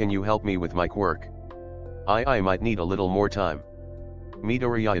 can you help me with my quirk? I might need a little more time.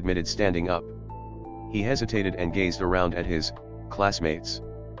 Midoriya admitted, standing up. He hesitated and gazed around at his classmates.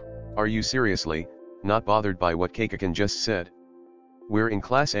 Are you seriously not bothered by what Keikaken just said? We're in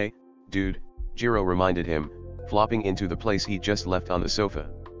Class A, dude, Jiro reminded him, flopping into the place he just left on the sofa.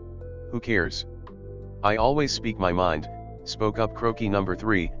 Who cares? I always speak my mind, spoke up Croaky number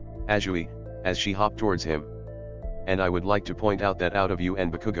 3, Azui, as she hopped towards him. And I would like to point out that out of you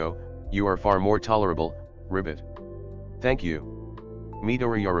and Bakugo, you are far more tolerable, Ribbit. Thank you.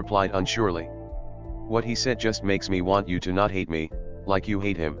 Midoriya replied unsurely. What he said just makes me want you to not hate me, like you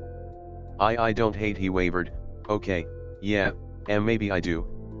hate him. I don't hate, he wavered. Okay, yeah, and maybe I do,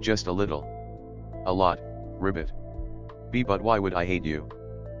 just a little. A lot, Ribbit. But why would I hate you?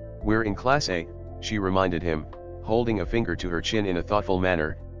 We're in Class A, she reminded him, holding a finger to her chin in a thoughtful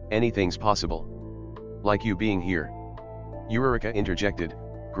manner, anything's possible. Like you being here. Eureka interjected,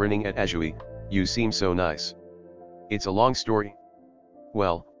 grinning at Azui, you seem so nice. It's a long story.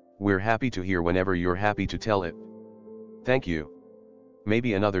 Well, we're happy to hear whenever you're happy to tell it. Thank you.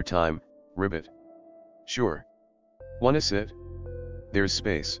 Maybe another time, Ribbit. Sure. Wanna sit? There's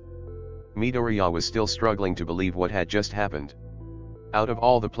space. Midoriya was still struggling to believe what had just happened. Out of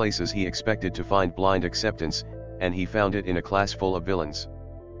all the places he expected to find blind acceptance, and he found it in a class full of villains.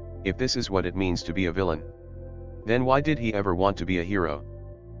 If this is what it means to be a villain, then why did he ever want to be a hero?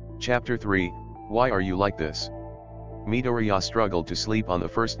 Chapter 3, Why Are You Like This? Midoriya struggled to sleep on the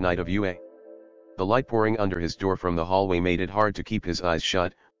first night of UA. The light pouring under his door from the hallway made it hard to keep his eyes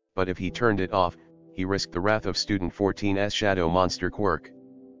shut, but if he turned it off, he risked the wrath of Student 14's shadow monster quirk.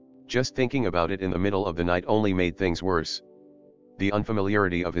 Just thinking about it in the middle of the night only made things worse. The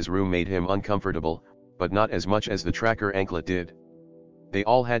unfamiliarity of his room made him uncomfortable, but not as much as the tracker anklet did. They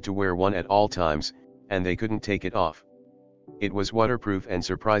all had to wear one at all times, and they couldn't take it off. It was waterproof and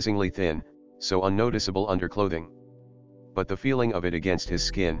surprisingly thin, so unnoticeable under clothing. But the feeling of it against his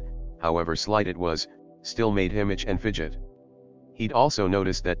skin, however slight it was, still made him itch and fidget. He'd also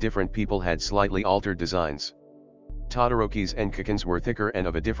noticed that different people had slightly altered designs. Todoroki's and Kaken's were thicker and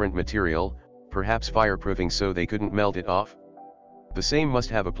of a different material, perhaps fireproofing so they couldn't melt it off. The same must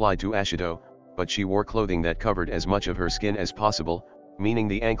have applied to Ashido, but she wore clothing that covered as much of her skin as possible, meaning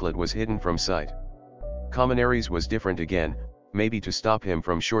the anklet was hidden from sight. Kaminari's was different again, maybe to stop him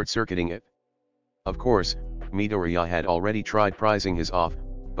from short-circuiting it. Of course, Midoriya had already tried prizing his off,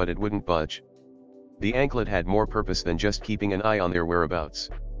 but it wouldn't budge. The anklet had more purpose than just keeping an eye on their whereabouts.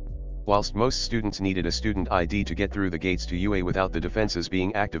 Whilst most students needed a student ID to get through the gates to UA without the defenses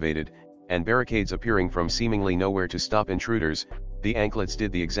being activated, and barricades appearing from seemingly nowhere to stop intruders, the anklets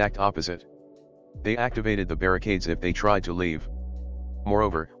did the exact opposite. They activated the barricades if they tried to leave.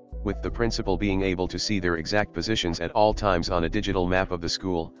 Moreover, with the principal being able to see their exact positions at all times on a digital map of the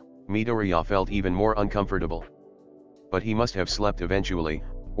school, Midoriya felt even more uncomfortable. But he must have slept eventually,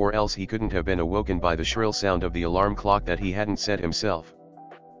 or else he couldn't have been awoken by the shrill sound of the alarm clock that he hadn't set himself.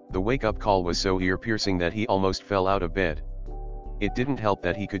 The wake-up call was so ear-piercing that he almost fell out of bed. It didn't help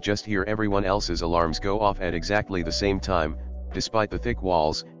that he could just hear everyone else's alarms go off at exactly the same time, despite the thick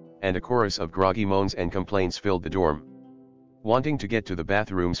walls, and a chorus of groggy moans and complaints filled the dorm. Wanting to get to the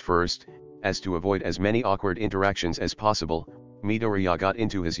bathrooms first, as to avoid as many awkward interactions as possible, Midoriya got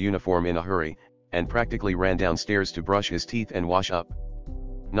into his uniform in a hurry, and practically ran downstairs to brush his teeth and wash up.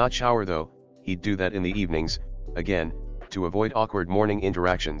 Not shower though, he'd do that in the evenings, again, to avoid awkward morning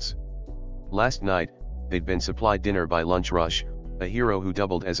interactions. Last night, they'd been supplied dinner by Lunch Rush, a hero who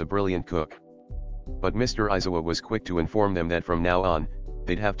doubled as a brilliant cook. But Mr. Aizawa was quick to inform them that from now on,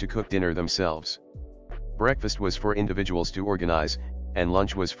 they'd have to cook dinner themselves. Breakfast was for individuals to organize, and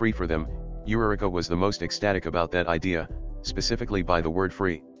lunch was free for them. Yurika was the most ecstatic about that idea, specifically by the word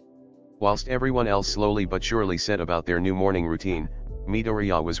free. Whilst everyone else slowly but surely set about their new morning routine,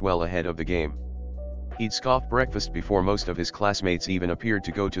 Midoriya was well ahead of the game. He'd scoffed breakfast before most of his classmates even appeared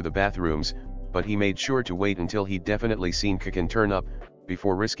to go to the bathrooms, but he made sure to wait until he'd definitely seen Kiken turn up,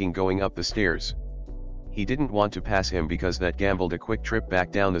 before risking going up the stairs. He didn't want to pass him because that gambled a quick trip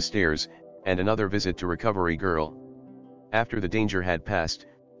back down the stairs, and another visit to Recovery Girl. After the danger had passed,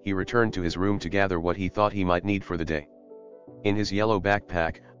 he returned to his room to gather what he thought he might need for the day. In his yellow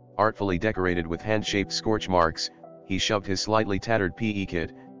backpack, artfully decorated with hand-shaped scorch marks, he shoved his slightly tattered PE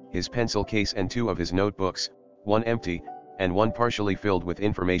kit, his pencil case and 2 of his notebooks, one empty, and one partially filled with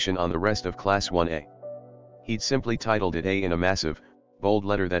information on the rest of Class 1A. He'd simply titled it A in a massive, bold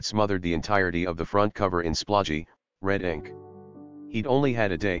letter that smothered the entirety of the front cover in splodgy, red ink. He'd only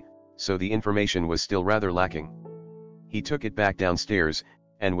had a day, so the information was still rather lacking. He took it back downstairs,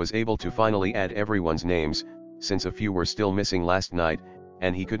 and was able to finally add everyone's names, since a few were still missing last night,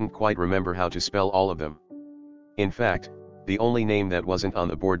 and he couldn't quite remember how to spell all of them. In fact, the only name that wasn't on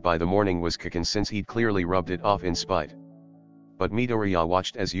the board by the morning was Kiken, since he'd clearly rubbed it off in spite. But Midoriya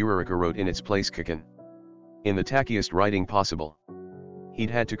watched as Yurika wrote in its place Kiken. In the tackiest writing possible.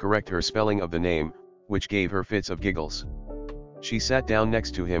 He'd had to correct her spelling of the name, which gave her fits of giggles. She sat down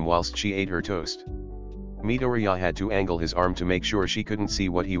next to him whilst she ate her toast. Midoriya had to angle his arm to make sure she couldn't see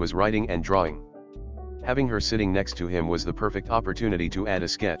what he was writing and drawing. Having her sitting next to him was the perfect opportunity to add a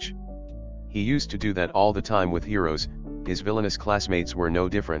sketch. He used to do that all the time with heroes, his villainous classmates were no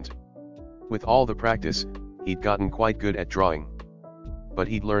different. With all the practice, he'd gotten quite good at drawing. But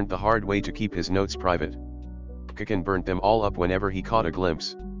he'd learned the hard way to keep his notes private. Kiken burnt them all up whenever he caught a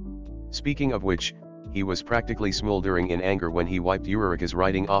glimpse. Speaking of which, he was practically smoldering in anger when he wiped Yurika's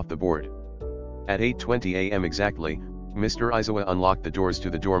writing off the board. At 8:20 a.m. exactly, Mr. Aizawa unlocked the doors to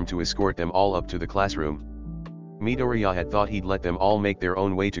the dorm to escort them all up to the classroom. Midoriya had thought he'd let them all make their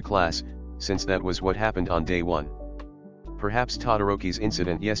own way to class, since that was what happened on day 1. Perhaps Todoroki's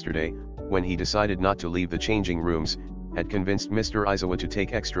incident yesterday, when he decided not to leave the changing rooms, had convinced Mr. Aizawa to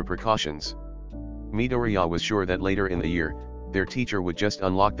take extra precautions. Midoriya was sure that later in the year, their teacher would just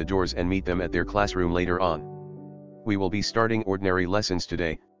unlock the doors and meet them at their classroom later on. "We will be starting ordinary lessons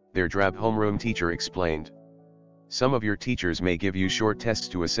today," their drab homeroom teacher explained. "Some of your teachers may give you short tests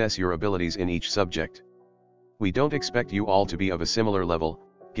to assess your abilities in each subject. We don't expect you all to be of a similar level,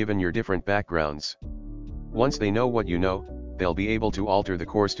 given your different backgrounds. Once they know what you know, they'll be able to alter the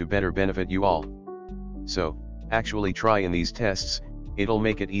course to better benefit you all. So, actually try in these tests, it'll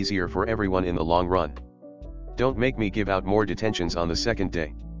make it easier for everyone in the long run. Don't make me give out more detentions on the second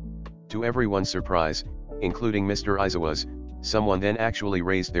day." To everyone's surprise, including Mr. Aizawa's, someone then actually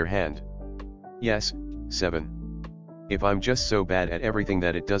raised their hand. "Yes, 7. If I'm just so bad at everything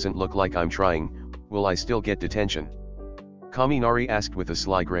that it doesn't look like I'm trying, will I still get detention?" Kaminari asked with a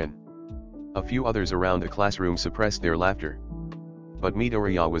sly grin. A few others around the classroom suppressed their laughter. But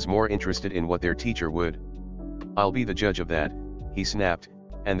Midoriya was more interested in what their teacher would. "I'll be the judge of that," he snapped,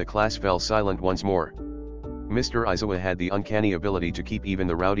 and the class fell silent once more. Mr. Aizawa had the uncanny ability to keep even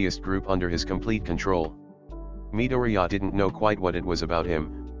the rowdiest group under his complete control. Midoriya didn't know quite what it was about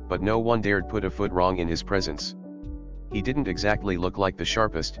him, but no one dared put a foot wrong in his presence. He didn't exactly look like the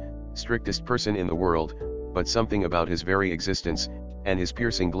sharpest, strictest person in the world, but something about his very existence, and his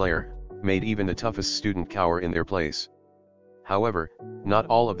piercing glare, made even the toughest student cower in their place. However, not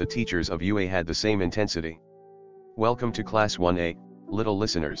all of the teachers of UA had the same intensity. "Welcome to Class 1A, little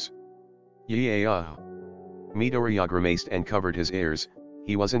listeners." Yeah. Midoriya grimaced and covered his ears.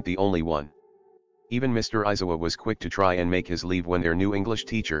 He wasn't the only one. Even Mr. Aizawa was quick to try and make his leave when their new English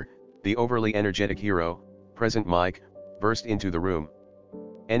teacher, the overly energetic hero, Present Mike, burst into the room.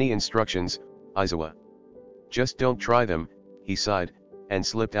 "Any instructions, Aizawa?" "Just don't try them," he sighed, and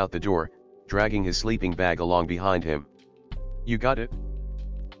slipped out the door, dragging his sleeping bag along behind him. "You got it?"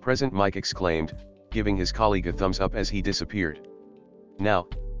 Present Mike exclaimed, giving his colleague a thumbs up as he disappeared. "Now,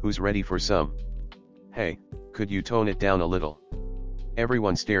 who's ready for some? Hey, could you tone it down a little?"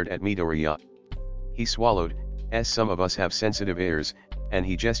 Everyone stared at Midoriya. He swallowed, as some of us have sensitive ears, and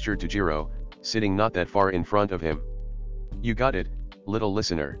he gestured to Jiro, sitting not that far in front of him. "You got it, little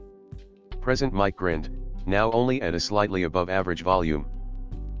listener." Present Mike grinned, now only at a slightly above average volume.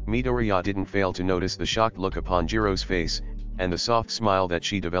 Midoriya didn't fail to notice the shocked look upon Jiro's face, and the soft smile that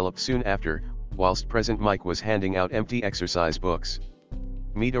she developed soon after, whilst Present Mike was handing out empty exercise books.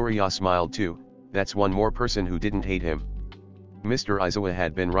 Midoriya smiled too. That's one more person who didn't hate him. Mr. Aizawa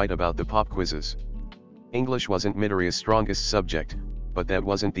had been right about the pop quizzes. English wasn't Midoriya's strongest subject, but that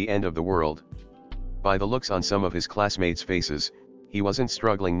wasn't the end of the world. By the looks on some of his classmates' faces, he wasn't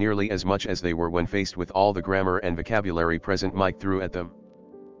struggling nearly as much as they were when faced with all the grammar and vocabulary Present Mike threw at them.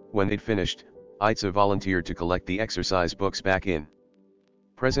 When they'd finished, Aiza volunteered to collect the exercise books back in.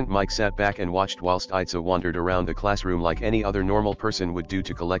 Present Mike sat back and watched whilst Aiza wandered around the classroom like any other normal person would do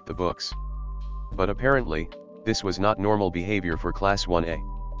to collect the books. But apparently, this was not normal behavior for Class 1A.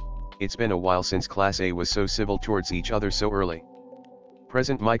 It's been a while since Class A was so civil towards each other so early.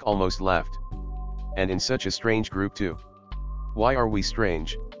 Present Mike almost laughed. And in such a strange group too. "Why are we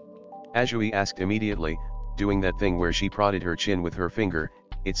strange?" Azui asked immediately, doing that thing where she prodded her chin with her finger.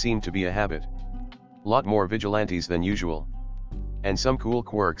 It seemed to be a habit. Lot more vigilantes than usual. And some cool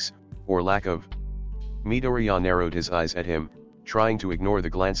quirks, or lack of. Midoriya narrowed his eyes at him, trying to ignore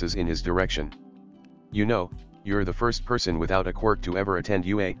the glances in his direction. "You know, you're the first person without a quirk to ever attend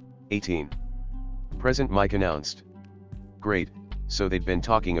UA, 18. Present Mike announced. Great, so they'd been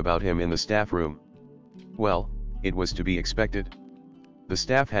talking about him in the staff room. Well, it was to be expected. The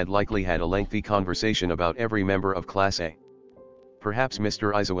staff had likely had a lengthy conversation about every member of Class A. Perhaps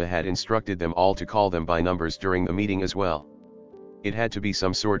Mr. Aizawa had instructed them all to call them by numbers during the meeting as well. It had to be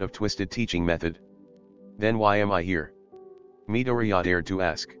some sort of twisted teaching method. Then why am I here? Midoriya dared to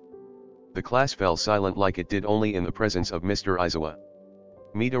ask. The class fell silent like it did only in the presence of Mr. Aizawa.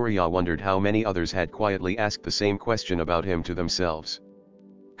 Midoriya wondered how many others had quietly asked the same question about him to themselves.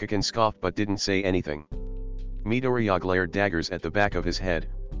 Kaken scoffed but didn't say anything. Midoriya glared daggers at the back of his head.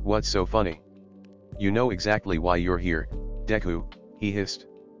 What's so funny? You know exactly why you're here, Deku, he hissed.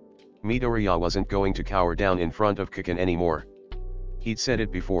 Midoriya wasn't going to cower down in front of Kaken anymore. He'd said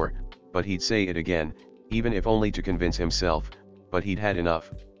it before, but he'd say it again, even if only to convince himself, but he'd had enough.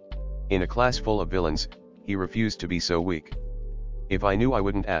 In a class full of villains, he refused to be so weak. If I knew I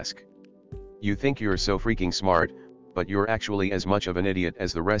wouldn't ask. You think you're so freaking smart, but you're actually as much of an idiot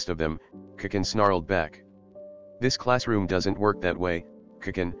as the rest of them, Kaken snarled back. This classroom doesn't work that way,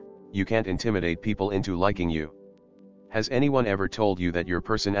 Kaken, you can't intimidate people into liking you. Has anyone ever told you that your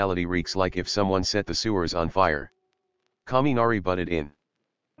personality reeks like if someone set the sewers on fire? Kaminari butted in.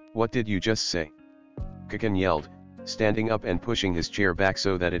 What did you just say? Kaken yelled, standing up and pushing his chair back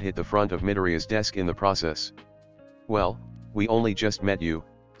so that it hit the front of Midoriya's desk in the process. Well, we only just met you,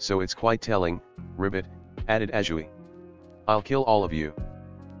 so it's quite telling, Ribbit, added Azui. I'll kill all of you.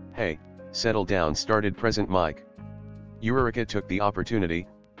 Hey, settle down, started Present Mike. Yurika took the opportunity.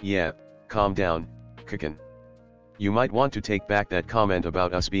 Yeah, calm down, Kaken. You might want to take back that comment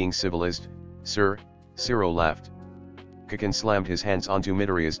about us being civilized, sir, Ciro laughed. Kaken slammed his hands onto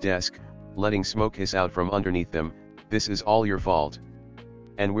Midoriya's desk, letting smoke hiss out from underneath them. This is all your fault.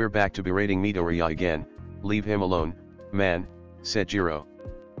 And we're back to berating Midoriya again. Leave him alone, man, said Jiro.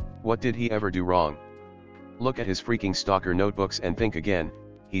 What did he ever do wrong? Look at his freaking stalker notebooks and think again,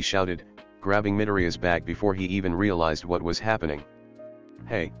 he shouted, grabbing Midoriya's bag before he even realized what was happening.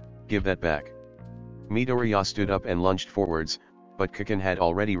 Hey, give that back. Midoriya stood up and lunged forwards, but Kaken had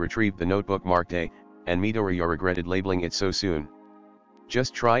already retrieved the notebook marked A, and Midoriya regretted labeling it so soon.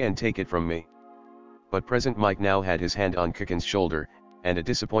 Just try and take it from me. But Present Mike now had his hand on Kaken's shoulder, and a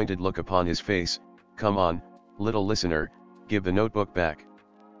disappointed look upon his face. Come on, little listener, give the notebook back.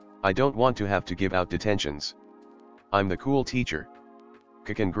 I don't want to have to give out detentions. I'm the cool teacher.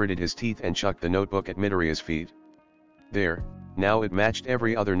 Kiken gritted his teeth and chucked the notebook at Midoriya's feet. There, now it matched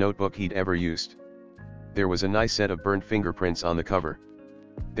every other notebook he'd ever used. There was a nice set of burnt fingerprints on the cover.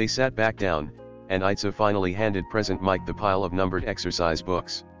 They sat back down, and Itza finally handed Present Mike the pile of numbered exercise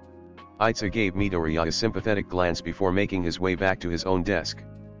books. Itza gave Midoriya a sympathetic glance before making his way back to his own desk.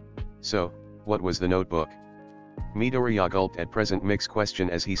 So, what was the notebook? Midoriya gulped at Present Mike's question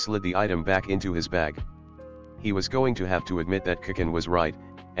as he slid the item back into his bag. He was going to have to admit that Kiken was right,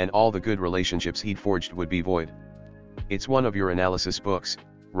 and all the good relationships he'd forged would be void. It's one of your analysis books,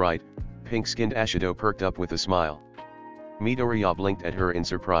 right? Pink-skinned Ashido perked up with a smile. Midoriya blinked at her in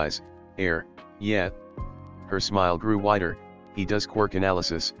surprise. Yeah. Her smile grew wider. He does quirk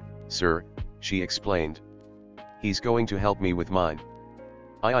analysis, sir, she explained. He's going to help me with mine.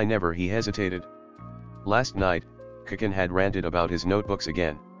 I never, he hesitated. Last night, Kiken had ranted about his notebooks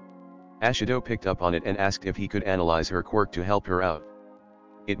again. Ashido picked up on it and asked if he could analyze her quirk to help her out.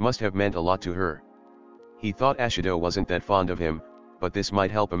 It must have meant a lot to her. He thought Ashido wasn't that fond of him, but this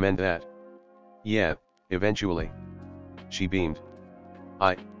might help amend that. Yeah, eventually. She beamed.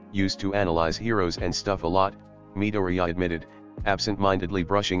 I used to analyze heroes and stuff a lot, Midoriya admitted, absent-mindedly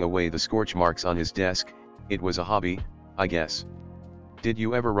brushing away the scorch marks on his desk. It was a hobby, I guess. Did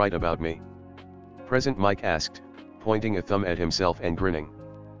you ever write about me? Present Mike asked, pointing a thumb at himself and grinning.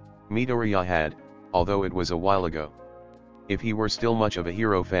 Midoriya had, although it was a while ago. If he were still much of a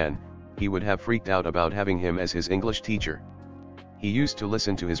hero fan, he would have freaked out about having him as his English teacher. He used to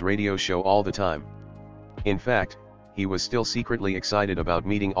listen to his radio show all the time. In fact, he was still secretly excited about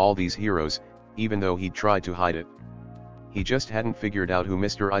meeting all these heroes, even though he'd tried to hide it. He just hadn't figured out who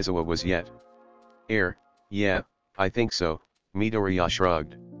Mr. Aizawa was yet. Yeah, I think so, Midoriya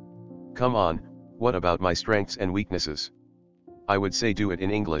shrugged. Come on, what about my strengths and weaknesses? I would say do it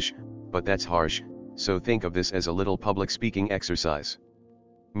in English, but that's harsh, so think of this as a little public speaking exercise.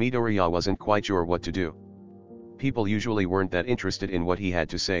 Midoriya wasn't quite sure what to do. People usually weren't that interested in what he had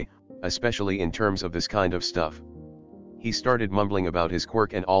to say, especially in terms of this kind of stuff. He started mumbling about his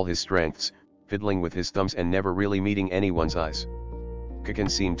quirk and all his strengths, fiddling with his thumbs and never really meeting anyone's eyes. Kiken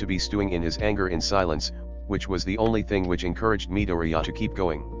seemed to be stewing in his anger in silence, which was the only thing which encouraged Midoriya to keep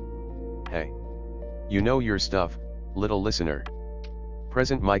going. Hey! You know your stuff, little listener.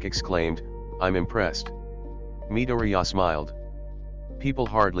 Present Mike exclaimed, I'm impressed. Midoriya smiled. People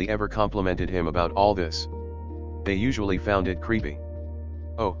hardly ever complimented him about all this. They usually found it creepy.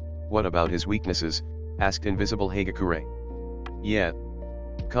 Oh, what about his weaknesses? Asked Invisible Hagakure. Yeah.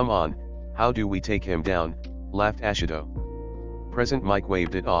 Come on, how do we take him down? Laughed Ashido. Present Mike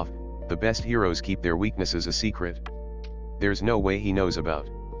waved it off, the best heroes keep their weaknesses a secret. There's no way he knows about.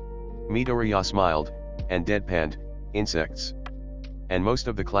 Midoriya smiled, and deadpanned, insects. And most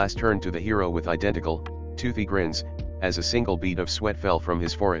of the class turned to the hero with identical, toothy grins, as a single bead of sweat fell from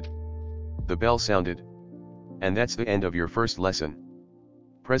his forehead. The bell sounded. And that's the end of your first lesson.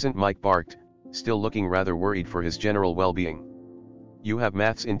 Present Mike barked, still looking rather worried for his general well-being. You have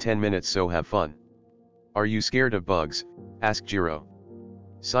maths in 10 minutes, so have fun. Are you scared of bugs? Asked Jiro.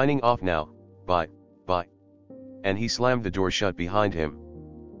 Signing off now, bye. And he slammed the door shut behind him.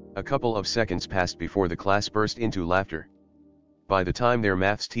 A couple of seconds passed before the class burst into laughter. By the time their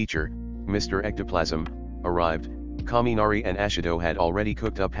maths teacher, Mr. Ectoplasm, arrived, Kaminari and Ashido had already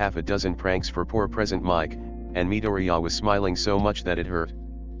cooked up half a dozen pranks for poor Present Mike, and Midoriya was smiling so much that it hurt.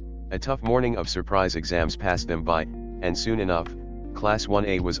 A tough morning of surprise exams passed them by, and soon enough, Class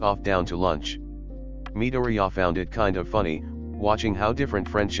 1A was off down to lunch. Midoriya found it kind of funny, watching how different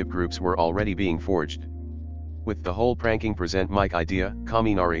friendship groups were already being forged. With the whole pranking Present Mike idea,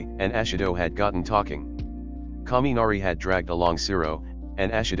 Kaminari and Ashido had gotten talking. Kaminari had dragged along Siro,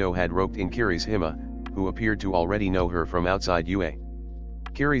 and Ashido had roped in Kirishima, who appeared to already know her from outside UA.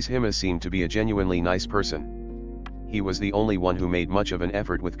 Kirishima seemed to be a genuinely nice person. He was the only one who made much of an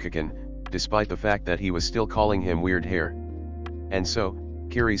effort with Kiken, despite the fact that he was still calling him weird hair. And so,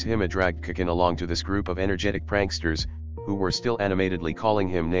 Kirishima dragged Kiken along to this group of energetic pranksters, who were still animatedly calling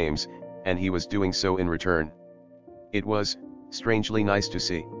him names, and he was doing so in return. It was, strangely nice to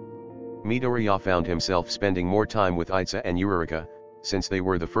see. Midoriya found himself spending more time with Itza and Yurika, since they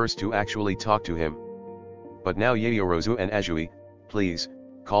were the first to actually talk to him. But now Yaoyorozu and Azui, please,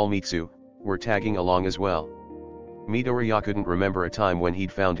 call Mitsu, were tagging along as well. Midoriya couldn't remember a time when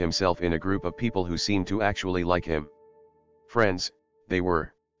he'd found himself in a group of people who seemed to actually like him. Friends, they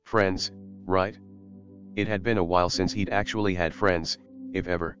were, friends, right? It had been a while since he'd actually had friends, if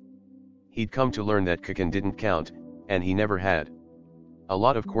ever. He'd come to learn that Kiken didn't count, and he never had. A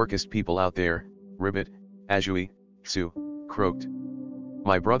lot of quirkist people out there, Ribbit, Azui, Tsu, croaked.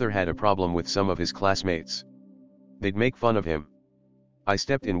 My brother had a problem with some of his classmates. They'd make fun of him. I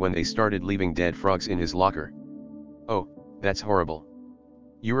stepped in when they started leaving dead frogs in his locker. Oh, that's horrible.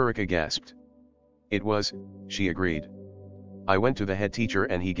 Eureka gasped. It was, she agreed. I went to the head teacher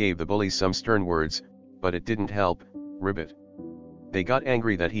and he gave the bullies some stern words, but it didn't help, ribbit. They got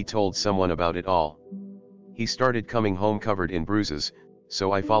angry that he told someone about it all. He started coming home covered in bruises,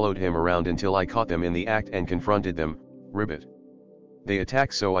 so I followed him around until I caught them in the act and confronted them, ribbit. They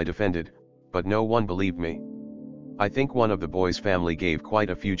attacked, so I defended, but no one believed me. I think one of the boys' family gave quite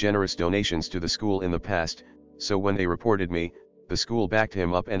a few generous donations to the school in the past, so when they reported me, the school backed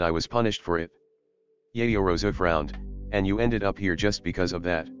him up and I was punished for it. Yaoyorozu frowned, and you ended up here just because of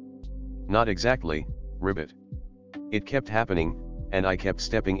that? Not exactly, ribbit. It kept happening, and I kept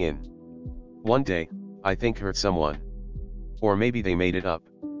stepping in. One day, I think hurt someone. Or maybe they made it up.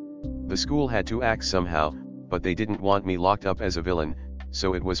 The school had to act somehow, but they didn't want me locked up as a villain,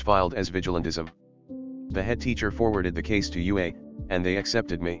 so it was filed as vigilantism. The head teacher forwarded the case to UA, and they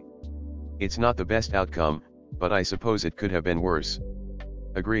accepted me. It's not the best outcome, but I suppose it could have been worse.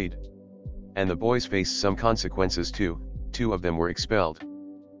 Agreed. And the boys faced some consequences too, 2 of them were expelled.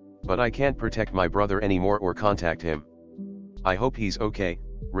 But I can't protect my brother anymore or contact him. I hope he's okay,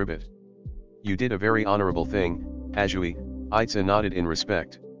 ribbit. You did a very honorable thing, Azui, Aitsa nodded in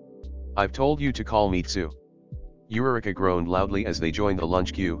respect. I've told you to call me Tsu. Eureka groaned loudly as they joined the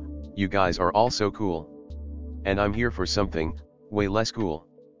lunch queue. You guys are all so cool. And I'm here for something, way less cool.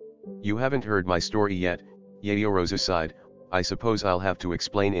 You haven't heard my story yet, Yaoyorozu sighed. I suppose I'll have to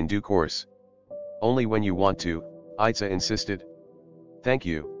explain in due course. Only when you want to, Aitsa insisted. Thank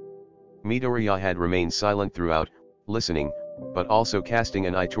you. Midoriya had remained silent throughout, listening, but also casting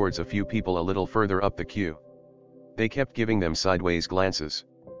an eye towards a few people a little further up the queue. They kept giving them sideways glances.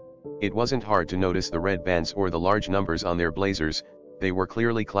 It wasn't hard to notice the red bands or the large numbers on their blazers, they were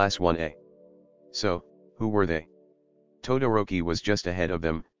clearly Class 1A. So, who were they? Todoroki was just ahead of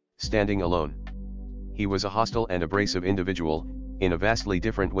them, standing alone. He was a hostile and abrasive individual, in a vastly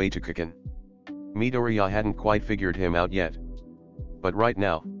different way to Kiken. Midoriya hadn't quite figured him out yet. But right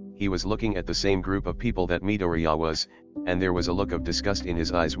now, he was looking at the same group of people that Midoriya was, and there was a look of disgust in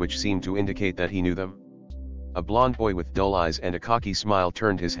his eyes which seemed to indicate that he knew them. A blond boy with dull eyes and a cocky smile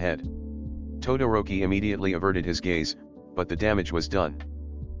turned his head. Todoroki immediately averted his gaze, but the damage was done.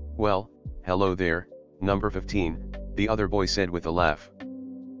 Well, hello there, number 15, the other boy said with a laugh.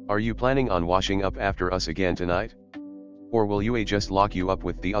 Are you planning on washing up after us again tonight? Or will UA just lock you up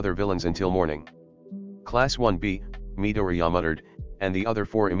with the other villains until morning? Class 1B, Midoriya muttered, and the other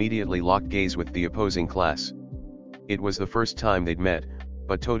 4 immediately locked gaze with the opposing class. It was the first time they'd met,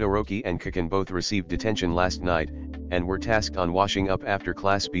 but Todoroki and Kiken both received detention last night, and were tasked on washing up after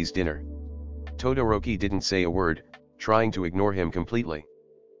Class B's dinner. Todoroki didn't say a word, trying to ignore him completely.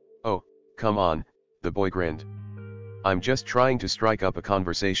 Oh, come on, the boy grinned. I'm just trying to strike up a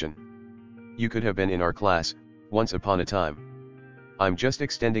conversation. You could have been in our class, once upon a time. I'm just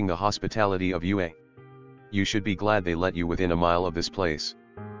extending the hospitality of UA. You should be glad they let you within a mile of this place.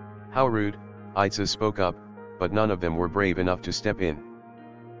 How rude, Aitsa spoke up, but none of them were brave enough to step in.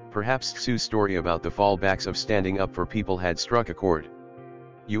 Perhaps Tsu's story about the fallbacks of standing up for people had struck a chord.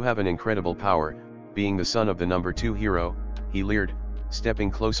 You have an incredible power, being the son of the number 2 hero, he leered,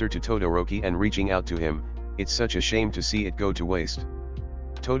 stepping closer to Todoroki and reaching out to him. It's such a shame to see it go to waste.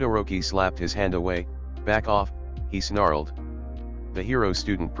 Todoroki slapped his hand away. Back off, he snarled. The hero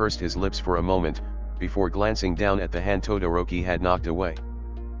student pursed his lips for a moment, before glancing down at the hand Todoroki had knocked away.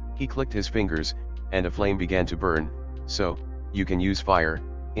 He clicked his fingers, and a flame began to burn. So, you can use fire,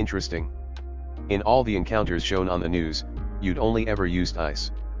 interesting. In all the encounters shown on the news, you'd only ever used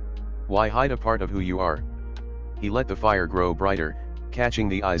ice. Why hide a part of who you are? He let the fire grow brighter, catching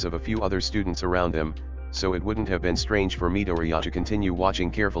the eyes of a few other students around them, so it wouldn't have been strange for Midoriya to continue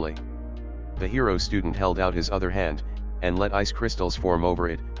watching carefully. The hero student held out his other hand, and let ice crystals form over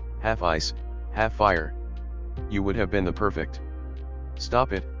it, half ice, half fire. You would have been the perfect.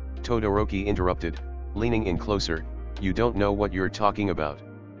 Stop it, Todoroki interrupted, leaning in closer, you don't know what you're talking about.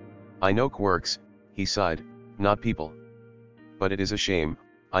 I know quirks, he sighed, not people. But it is a shame,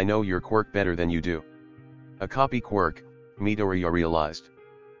 I know your quirk better than you do. A copy quirk, Midoriya realized.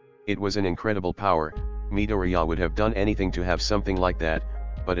 It was an incredible power, Midoriya would have done anything to have something like that,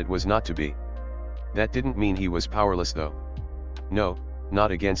 but it was not to be. That didn't mean he was powerless though. No,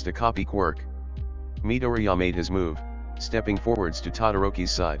 not against a copy quirk. Midoriya made his move, stepping forwards to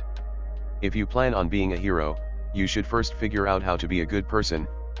Todoroki's side. If you plan on being a hero, you should first figure out how to be a good person,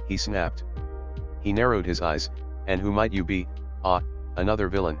 he snapped. He narrowed his eyes, and who might you be? Ah, another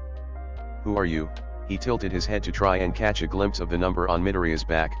villain. Who are you? He tilted his head to try and catch a glimpse of the number on Midoriya's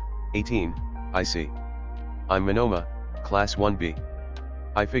back. 18, I see. I'm Minoma, Class 1B.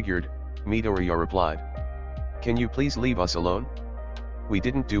 I figured, Midoriya replied. Can you please leave us alone? We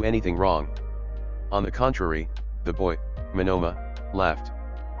didn't do anything wrong. On the contrary, the boy, Monoma, laughed.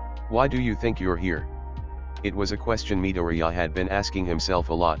 Why do you think you're here? It was a question Midoriya had been asking himself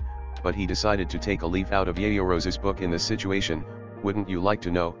a lot, but he decided to take a leaf out of Yaoyorozu's book in this situation. Wouldn't you like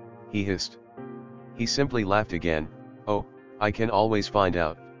to know? He hissed. He simply laughed again. Oh, I can always find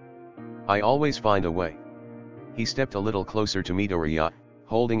out. I always find a way. He stepped a little closer to Midoriya,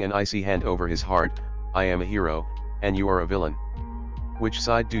 holding an icy hand over his heart. I am a hero, and you are a villain. Which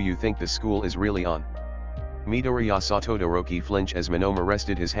side do you think the school is really on? Midoriya saw Todoroki flinch as Monoma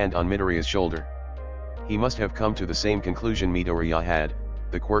rested his hand on Midoriya's shoulder. He must have come to the same conclusion Midoriya had.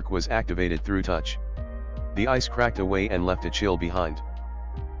 The quirk was activated through touch. The ice cracked away and left a chill behind.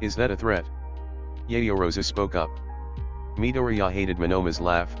 Is that a threat? Yaoyorozu spoke up. Midoriya hated Monoma's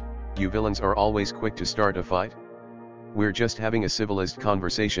laugh. You villains are always quick to start a fight? We're just having a civilized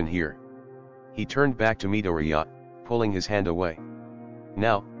conversation here. He turned back to Midoriya, pulling his hand away.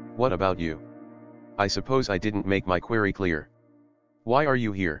 Now, what about you? I suppose I didn't make my query clear. Why are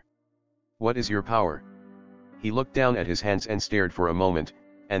you here? What is your power? He looked down at his hands and stared for a moment,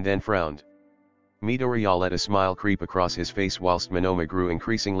 and then frowned. Midoriya let a smile creep across his face whilst Monoma grew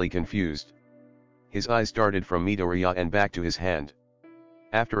increasingly confused. His eyes darted from Midoriya and back to his hand.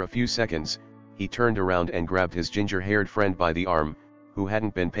 After a few seconds, he turned around and grabbed his ginger-haired friend by the arm, who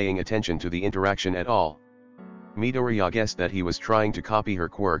hadn't been paying attention to the interaction at all. Midoriya guessed that he was trying to copy her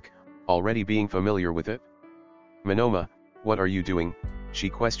quirk, already being familiar with it. Monoma, what are you doing? She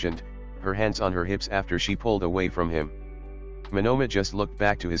questioned, her hands on her hips after she pulled away from him. Monoma just looked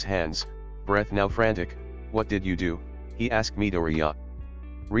back to his hands, breath now frantic. What did you do? He asked Midoriya.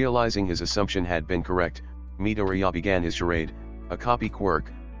 Realizing his assumption had been correct, Midoriya began his charade. A copy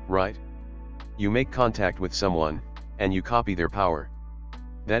quirk, right? You make contact with someone, and you copy their power.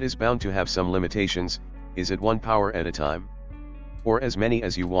 That is bound to have some limitations. Is it one power at a time? Or as many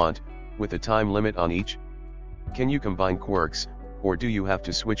as you want, with a time limit on each? Can you combine quirks, or do you have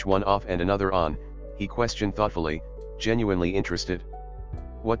to switch one off and another on? He questioned thoughtfully, genuinely interested.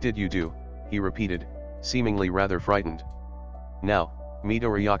 What did you do? He repeated, seemingly rather frightened. Now,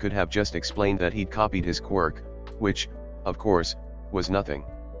 Midoriya could have just explained that he'd copied his quirk, which, of course, was nothing.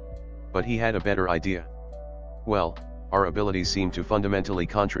 But he had a better idea. Well, our abilities seem to fundamentally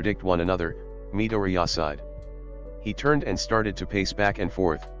contradict one another, Midoriya sighed. He turned and started to pace back and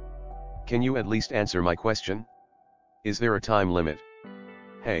forth. Can you at least answer my question? Is there a time limit?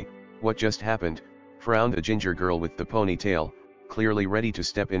 Hey, what just happened? Frowned the ginger girl with the ponytail, clearly ready to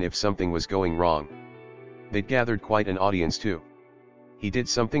step in if something was going wrong. They'd gathered quite an audience too. He did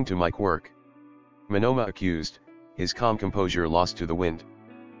something to my quirk. Monoma accused, his calm composure lost to the wind.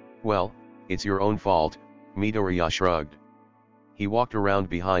 Well, it's your own fault, Midoriya shrugged. He walked around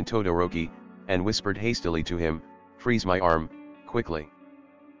behind Todoroki, and whispered hastily to him, freeze my arm, quickly.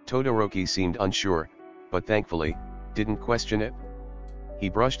 Todoroki seemed unsure, but thankfully, didn't question it. He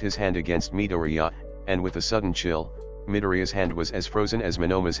brushed his hand against Midoriya, and with a sudden chill, Midoriya's hand was as frozen as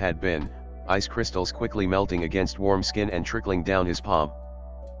Monoma's had been, ice crystals quickly melting against warm skin and trickling down his palm.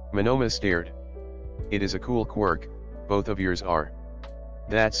 Monoma stared. It is a cool quirk, both of yours are.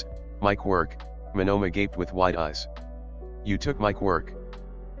 That's my quirk, Monoma gaped with wide eyes. You took my quirk.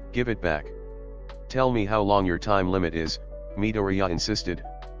 Give it back. Tell me how long your time limit is, Midoriya insisted,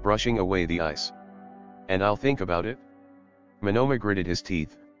 brushing away the ice. And I'll think about it. Monoma gritted his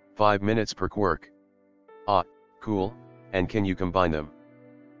teeth, 5 minutes per quirk. Ah, cool, and can you combine them?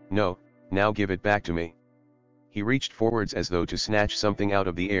 No, now give it back to me. He reached forwards as though to snatch something out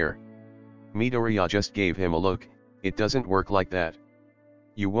of the air. Midoriya just gave him a look. It doesn't work like that.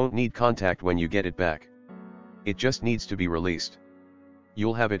 You won't need contact when you get it back. It just needs to be released.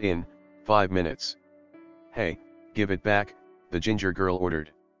 You'll have it in 5 minutes. Hey, give it back, the ginger girl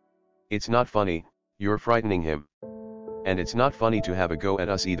ordered. It's not funny, you're frightening him. And it's not funny to have a go at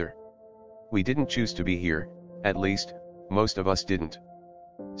us either. We didn't choose to be here, at least, most of us didn't.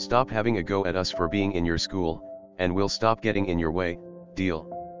 Stop having a go at us for being in your school, and we'll stop getting in your way, deal?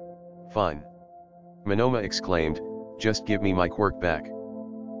 Fine. Monoma exclaimed, just give me my quirk back.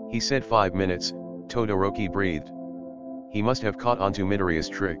 He said 5 minutes, Todoroki breathed. He must have caught onto Midoriya's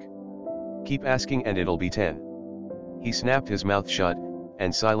trick. Keep asking and it'll be 10. He snapped his mouth shut,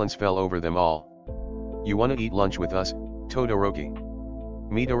 and silence fell over them all. You wanna eat lunch with us, Todoroki?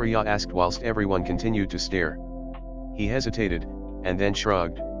 Midoriya asked whilst everyone continued to stare. He hesitated, and then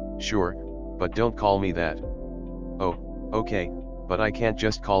shrugged, sure, but don't call me that. Oh, okay, but I can't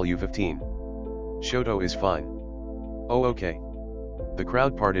just call you 15. Shoto is fine. Oh okay. The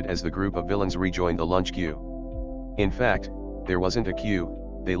crowd parted as the group of villains rejoined the lunch queue. In fact, there wasn't a queue,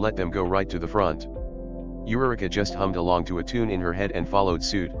 they let them go right to the front. Eureka just hummed along to a tune in her head and followed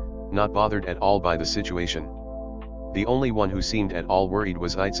suit, not bothered at all by the situation. The only one who seemed at all worried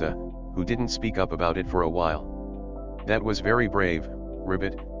was Itza, who didn't speak up about it for a while. "That was very brave,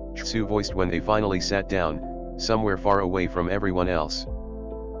 Ribbit," Tsu voiced when they finally sat down, somewhere far away from everyone else.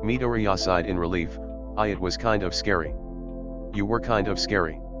 Midoriya sighed in relief. It was kind of scary." "You were kind of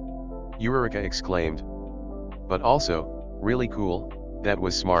scary," Eureka exclaimed. "But also, really cool, that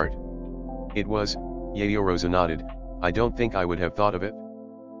was smart." "It was," Yaoyorozu nodded. "I don't think I would have thought of it."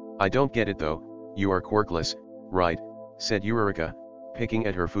 "I don't get it though, you are quirkless, right?" said Eureka, picking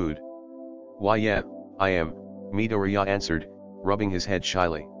at her food. "Why yeah, I am," Midoriya answered, rubbing his head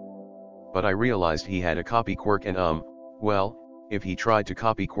shyly. "But I realized he had a copy quirk and well, if he tried to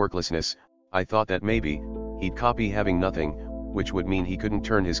copy quirklessness, I thought that maybe, he'd copy having nothing, which would mean he couldn't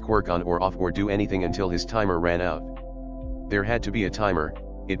turn his quirk on or off or do anything until his timer ran out. There had to be a timer,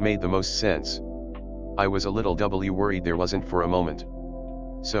 it made the most sense. I was a little worried there wasn't for a moment.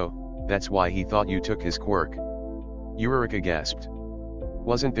 So, that's why he thought you took his quirk." Eureka gasped.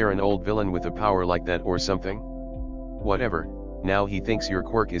 "Wasn't there an old villain with a power like that or something?" "Whatever, now he thinks your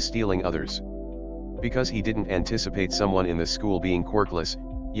quirk is stealing others." "Because he didn't anticipate someone in the school being quirkless,"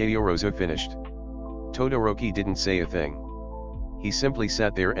 Yaoyorozu finished. Todoroki didn't say a thing. He simply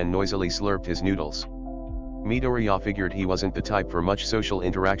sat there and noisily slurped his noodles. Midoriya figured he wasn't the type for much social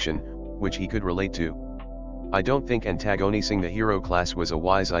interaction, which he could relate to. "I don't think antagonizing the hero class was a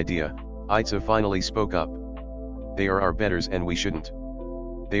wise idea," Itza finally spoke up. "They are our betters and we shouldn't."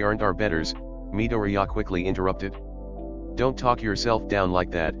 "They aren't our betters," Midoriya quickly interrupted. "Don't talk yourself down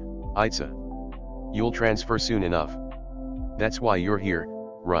like that, Itza. You'll transfer soon enough. That's why you're here,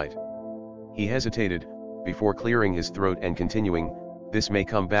 right?" He hesitated, before clearing his throat and continuing, "This may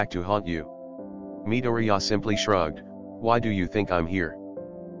come back to haunt you." Midoriya simply shrugged. "Why do you think I'm here?"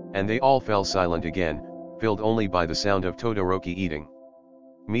 And they all fell silent again, filled only by the sound of Todoroki eating.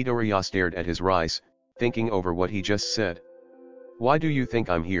 Midoriya stared at his rice, thinking over what he just said. "Why do you think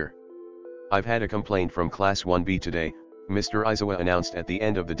I'm here?" "I've had a complaint from Class 1B today," Mr. Izawa announced at the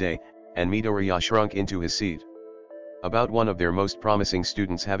end of the day, and Midoriya shrunk into his seat. "About one of their most promising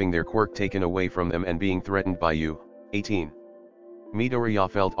students having their quirk taken away from them and being threatened by you, 18. Midoriya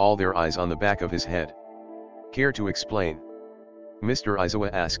felt all their eyes on the back of his head. "Care to explain?" Mr. Izawa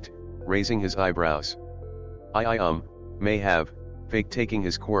asked, raising his eyebrows. I may have, faked taking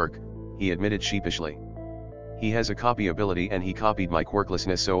his quirk," he admitted sheepishly. "He has a copy ability and he copied my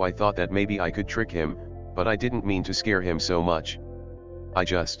quirklessness, so I thought that maybe I could trick him, but I didn't mean to scare him so much. I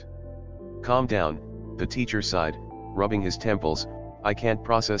just..." "Calm down," the teacher sighed, rubbing his temples. "I can't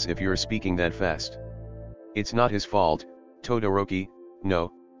process if you're speaking that fast." "It's not his fault, Todoroki."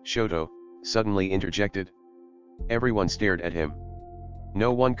 "No," Shoto suddenly interjected. Everyone stared at him.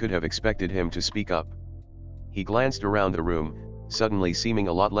 No one could have expected him to speak up. He glanced around the room, suddenly seeming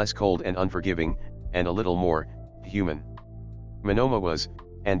a lot less cold and unforgiving, and a little more human. "Monoma was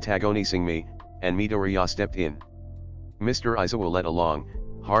antagonizing me, and Midoriya stepped in." Mr. Izawa let a long,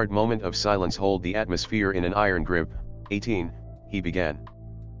 hard moment of silence hold the atmosphere in an iron grip. 18, he began.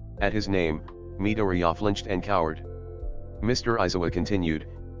 At his name, Midoriya flinched and cowered. Mr. Izawa continued,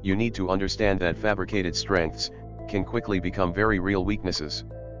 "You need to understand that fabricated strengths can quickly become very real weaknesses."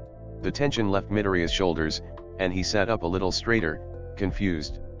 The tension left Midoriya's shoulders, and he sat up a little straighter,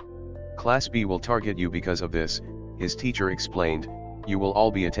 confused. "Class B will target you because of this," his teacher explained. "You will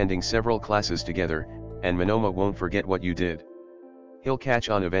all be attending several classes together, and Monoma won't forget what you did. He'll catch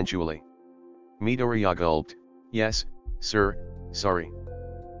on eventually." Midoriya gulped. "Yes, sir, sorry.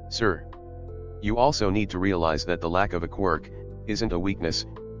 Sir. You also need to realize that the lack of a quirk isn't a weakness,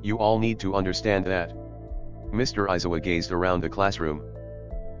 you all need to understand that." Mr. Izawa gazed around the classroom.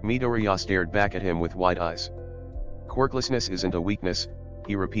 Midoriya stared back at him with wide eyes. "Quirklessness isn't a weakness,"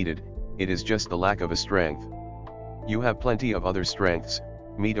 he repeated, "it is just the lack of a strength. You have plenty of other strengths,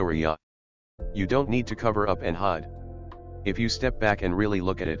 Midoriya. You don't need to cover up and hide. If you step back and really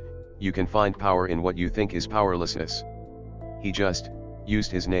look at it, you can find power in what you think is powerlessness." He just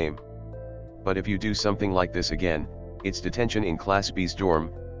used his name. "But if you do something like this again, it's detention in Class B's dorm,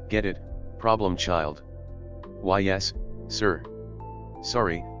 get it, problem child?" "Why yes, sir.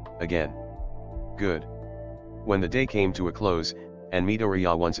 Sorry, again." "Good." When the day came to a close, and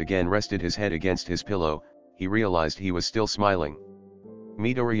Midoriya once again rested his head against his pillow, he realized he was still smiling.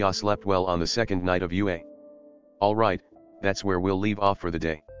 Midoriya slept well on the second night of UA. Alright, that's where we'll leave off for the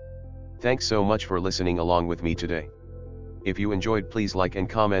day. Thanks so much for listening along with me today. If you enjoyed, please like and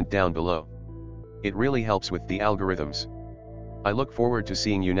comment down below. It really helps with the algorithms. I look forward to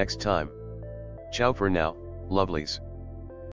seeing you next time. Ciao for now, lovelies.